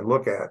that you can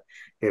look at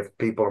if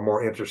people are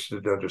more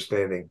interested in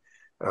understanding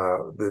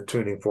the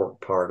tuning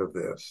fork part of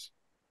this.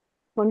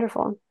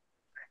 Wonderful.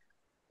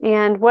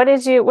 And what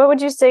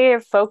would you say your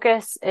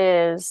focus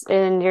is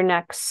in your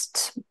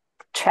next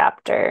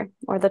chapter,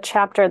 or the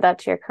chapter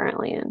that you're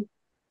currently in?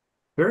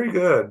 Very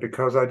good,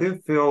 because I do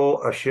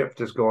feel a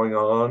shift is going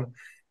on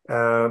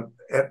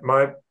at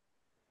my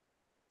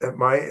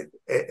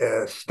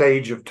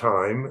stage of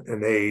time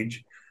and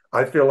age.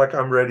 I feel like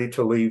I'm ready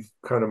to leave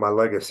kind of my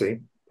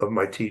legacy of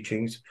my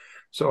teachings.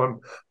 So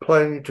I'm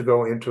planning to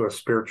go into a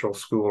spiritual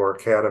school or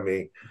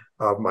academy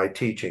of my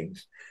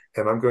teachings.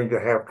 And I'm going to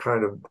have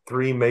kind of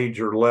 3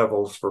 major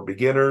levels for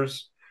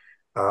beginners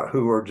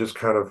who are just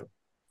kind of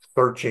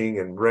searching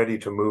and ready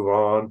to move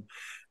on.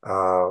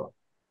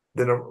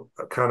 Then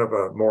a kind of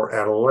a more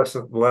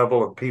adolescent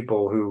level of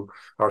people who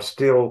are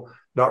still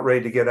not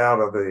ready to get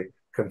out of the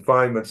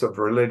confinements of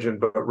religion,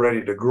 but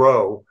ready to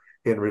grow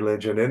in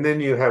religion. And then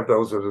you have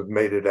those that have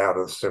made it out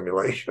of the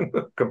simulation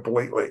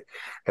completely.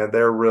 And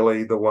they're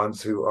really the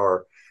ones who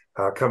are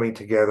coming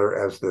together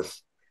as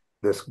this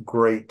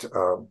great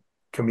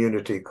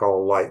community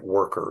called light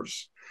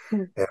workers.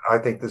 And I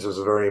think this is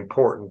very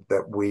important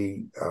that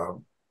we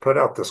put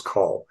out this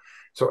call.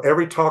 So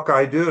every talk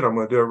I do, and I'm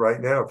going to do it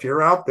right now, if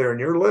you're out there and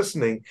you're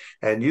listening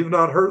and you've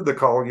not heard the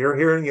call, you're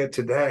hearing it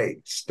today,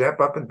 step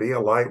up and be a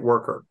light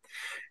worker.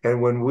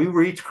 And when we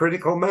reach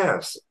critical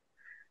mass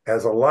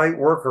as a light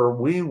worker,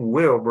 we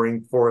will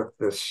bring forth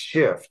this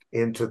shift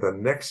into the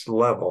next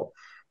level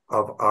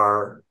of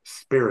our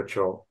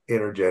spiritual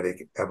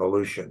energetic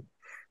evolution.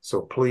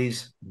 So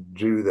please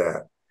do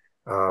that.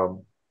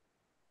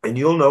 And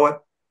you'll know it.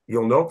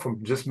 You'll know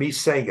from just me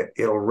saying it.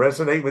 It'll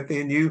resonate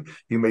within you.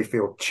 You may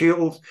feel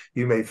chills.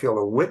 You may feel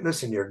a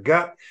witness in your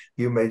gut.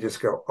 You may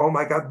just go, oh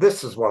my God,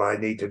 this is what I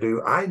need to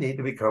do. I need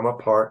to become a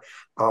part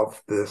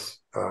of this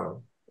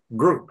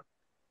group.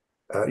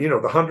 The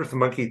 100th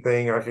monkey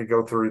thing, I could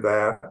go through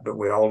that, but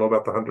we all know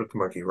about the 100th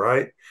monkey,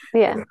 right?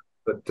 Yeah.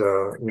 But,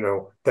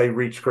 they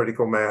reached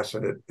critical mass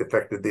and it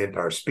affected the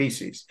entire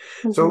species.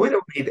 So we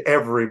don't need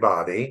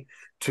everybody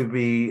to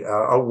be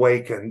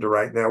awakened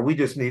right now. We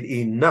just need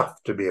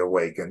enough to be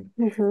awakened.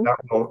 That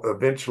will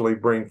eventually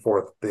bring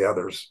forth the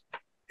others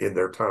in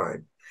their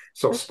time.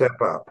 So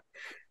step up.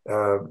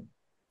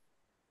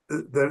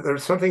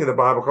 There's something in the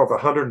Bible called the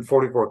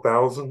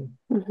 144,000.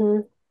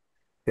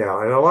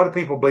 Yeah, and a lot of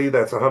people believe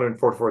that's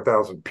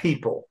 144,000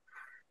 people.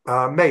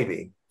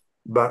 Maybe,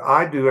 but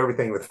I do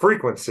everything with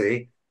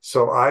frequency.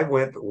 So I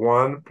went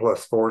 1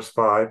 + 4 is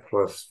 5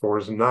 + 4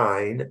 is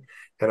 9.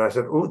 And I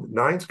said, ooh,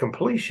 9's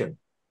completion.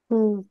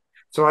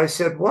 So I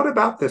said, what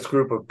about this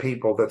group of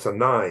people that's a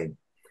 9?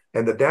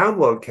 And the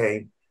download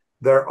came,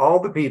 they're all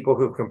the people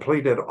who've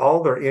completed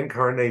all their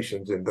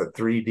incarnations in the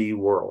 3D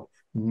world.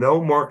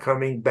 No more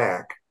coming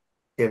back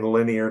in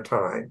linear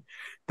time.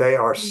 They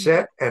are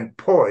set and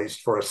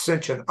poised for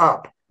ascension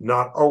up,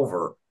 not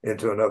over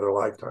into another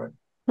lifetime.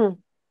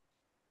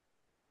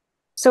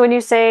 So when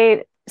you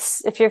say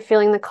if you're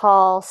feeling the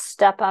call,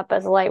 step up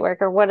as a light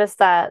worker, what does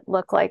that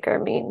look like or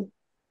mean?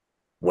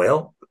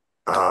 Well,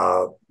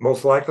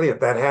 most likely, if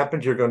that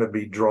happens, you're going to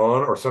be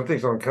drawn, or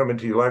something's going to come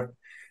into your life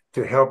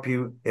to help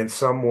you in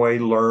some way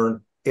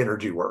learn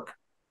energy work.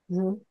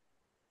 Mm-hmm.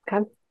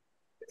 Okay.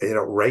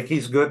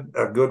 Reiki's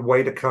a good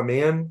way to come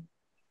in.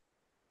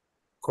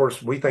 Of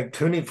course, we think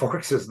tuning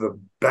forks is the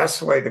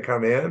best way to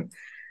come in.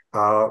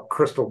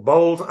 Crystal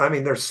bowls. I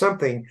mean, there's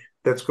something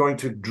that's going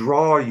to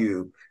draw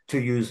you to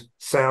use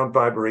sound,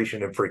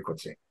 vibration, and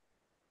frequency.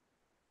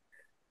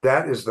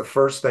 That is the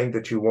first thing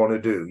that you want to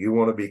do. You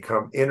want to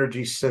become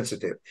energy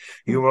sensitive.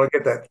 You want to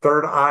get that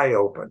third eye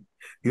open.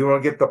 You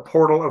want to get the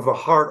portal of the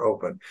heart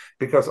open,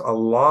 because a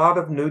lot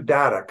of new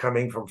data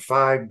coming from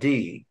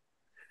 5D.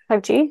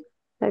 5G?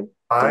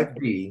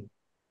 5D.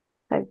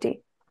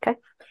 5D. Okay.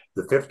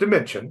 The fifth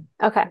dimension.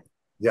 Okay.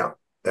 Yeah,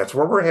 that's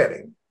where we're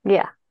heading.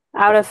 Yeah,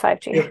 out of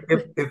 5G.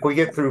 If we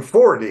get through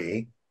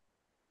 4D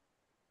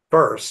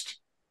first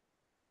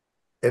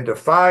into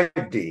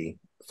 5D,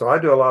 so I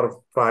do a lot of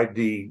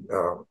 5D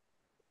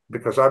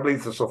because I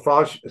believe the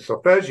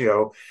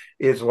Solfeggio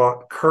is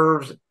what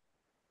curves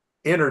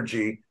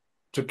energy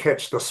to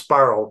catch the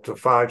spiral to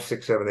 5,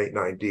 6, 7, 8,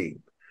 9D.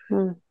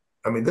 Hmm.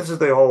 I mean, this is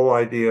the whole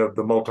idea of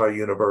the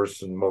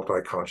multi-universe and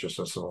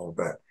multi-consciousness and all of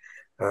that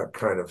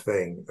kind of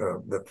thing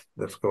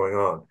that's going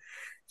on.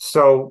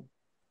 So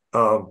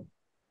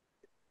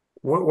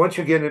once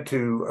you get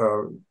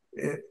into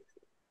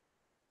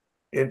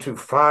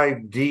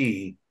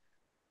 5D,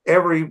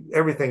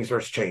 everything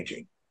starts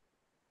changing.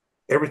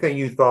 Everything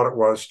you thought it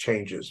was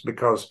changes,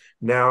 because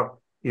now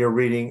you're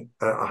reading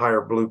a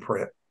higher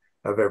blueprint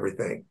of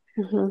everything.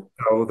 Mm-hmm.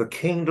 So the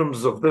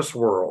kingdoms of this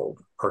world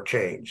are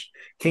changed.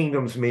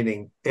 Kingdoms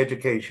meaning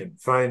education,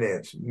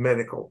 finance,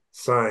 medical,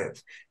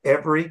 science.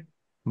 Every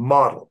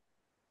model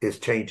is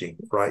changing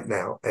right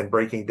now and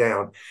breaking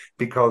down,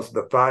 because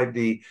the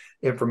 5D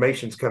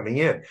information's coming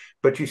in.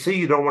 But you see,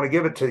 you don't want to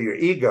give it to your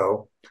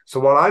ego. So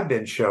what I've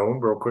been shown,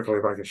 real quickly,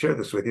 if I can share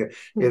this with you,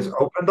 mm-hmm. is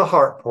open the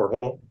heart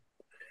portal.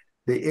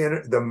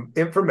 The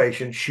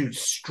information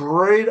shoots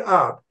straight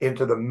up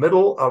into the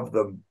middle of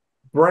the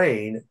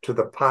brain to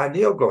the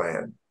pineal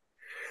gland.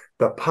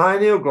 The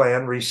pineal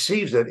gland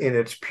receives it in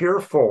its pure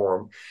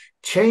form,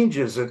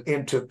 changes it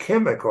into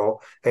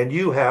chemical, and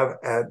you have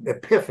an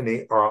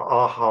epiphany or an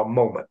aha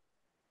moment.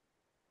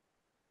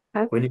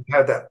 Okay. When you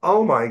have that,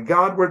 oh my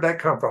God, where'd that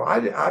come from?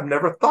 I've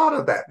never thought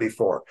of that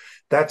before.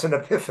 That's an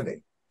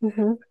epiphany.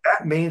 Mm-hmm.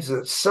 That means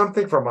that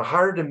something from a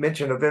higher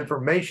dimension of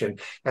information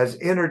has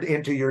entered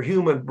into your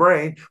human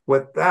brain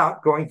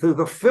without going through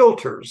the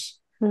filters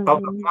mm-hmm.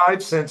 of the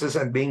 5 senses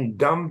and being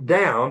dumbed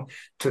down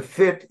to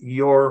fit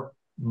your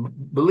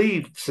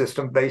belief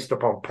system based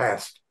upon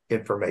past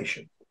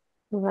information.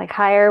 Like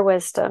higher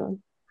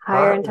wisdom,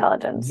 higher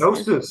intelligence.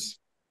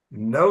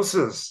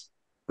 Gnosis.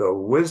 The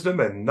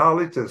wisdom and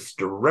knowledge is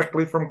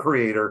directly from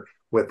Creator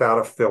without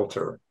a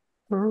filter.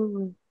 I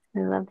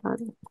love that.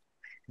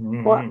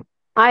 Mm-hmm. Well,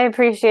 I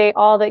appreciate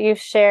all that you've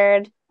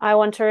shared. I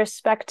want to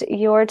respect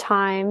your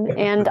time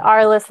and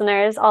our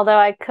listeners, although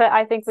I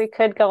think we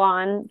could go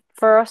on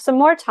for some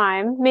more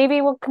time.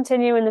 Maybe we'll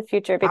continue in the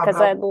future, because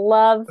let's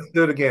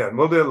do it again.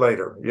 We'll do it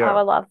later. Yeah. I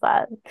would love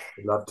that.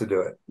 I'd love to do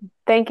it.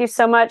 Thank you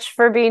so much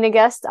for being a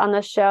guest on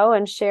the show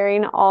and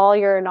sharing all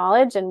your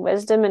knowledge and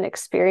wisdom and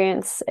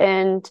experience.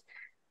 And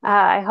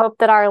I hope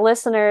that our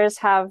listeners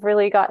have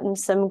really gotten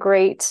some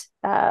great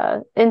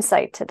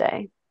insight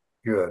today.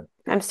 Good.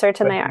 I'm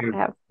certain they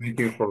have. Thank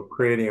you for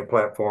creating a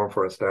platform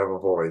for us to have a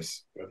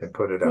voice and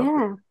put it out there.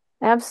 Yeah,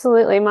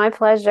 absolutely. My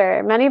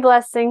pleasure. Many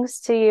blessings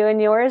to you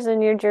and yours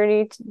and your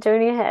journey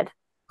ahead.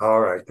 All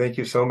right. Thank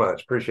you so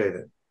much. Appreciate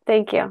it.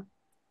 Thank you.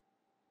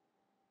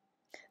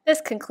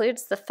 This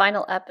concludes the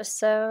final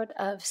episode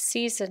of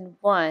Season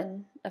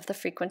 1 of the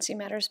Frequency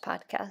Matters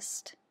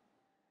podcast.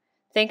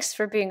 Thanks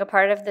for being a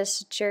part of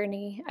this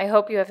journey. I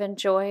hope you have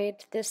enjoyed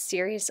this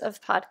series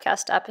of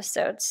podcast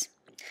episodes.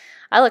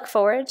 I look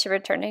forward to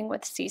returning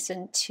with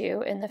Season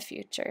 2 in the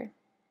future.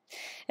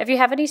 If you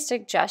have any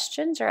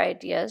suggestions or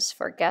ideas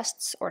for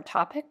guests or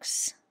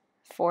topics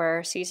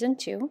for Season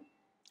 2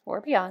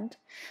 or beyond,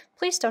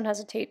 please don't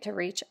hesitate to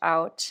reach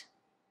out.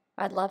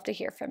 I'd love to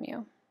hear from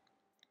you.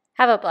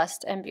 Have a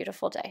blessed and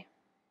beautiful day.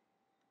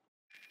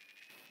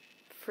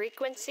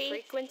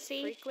 Frequency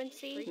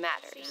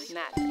matters.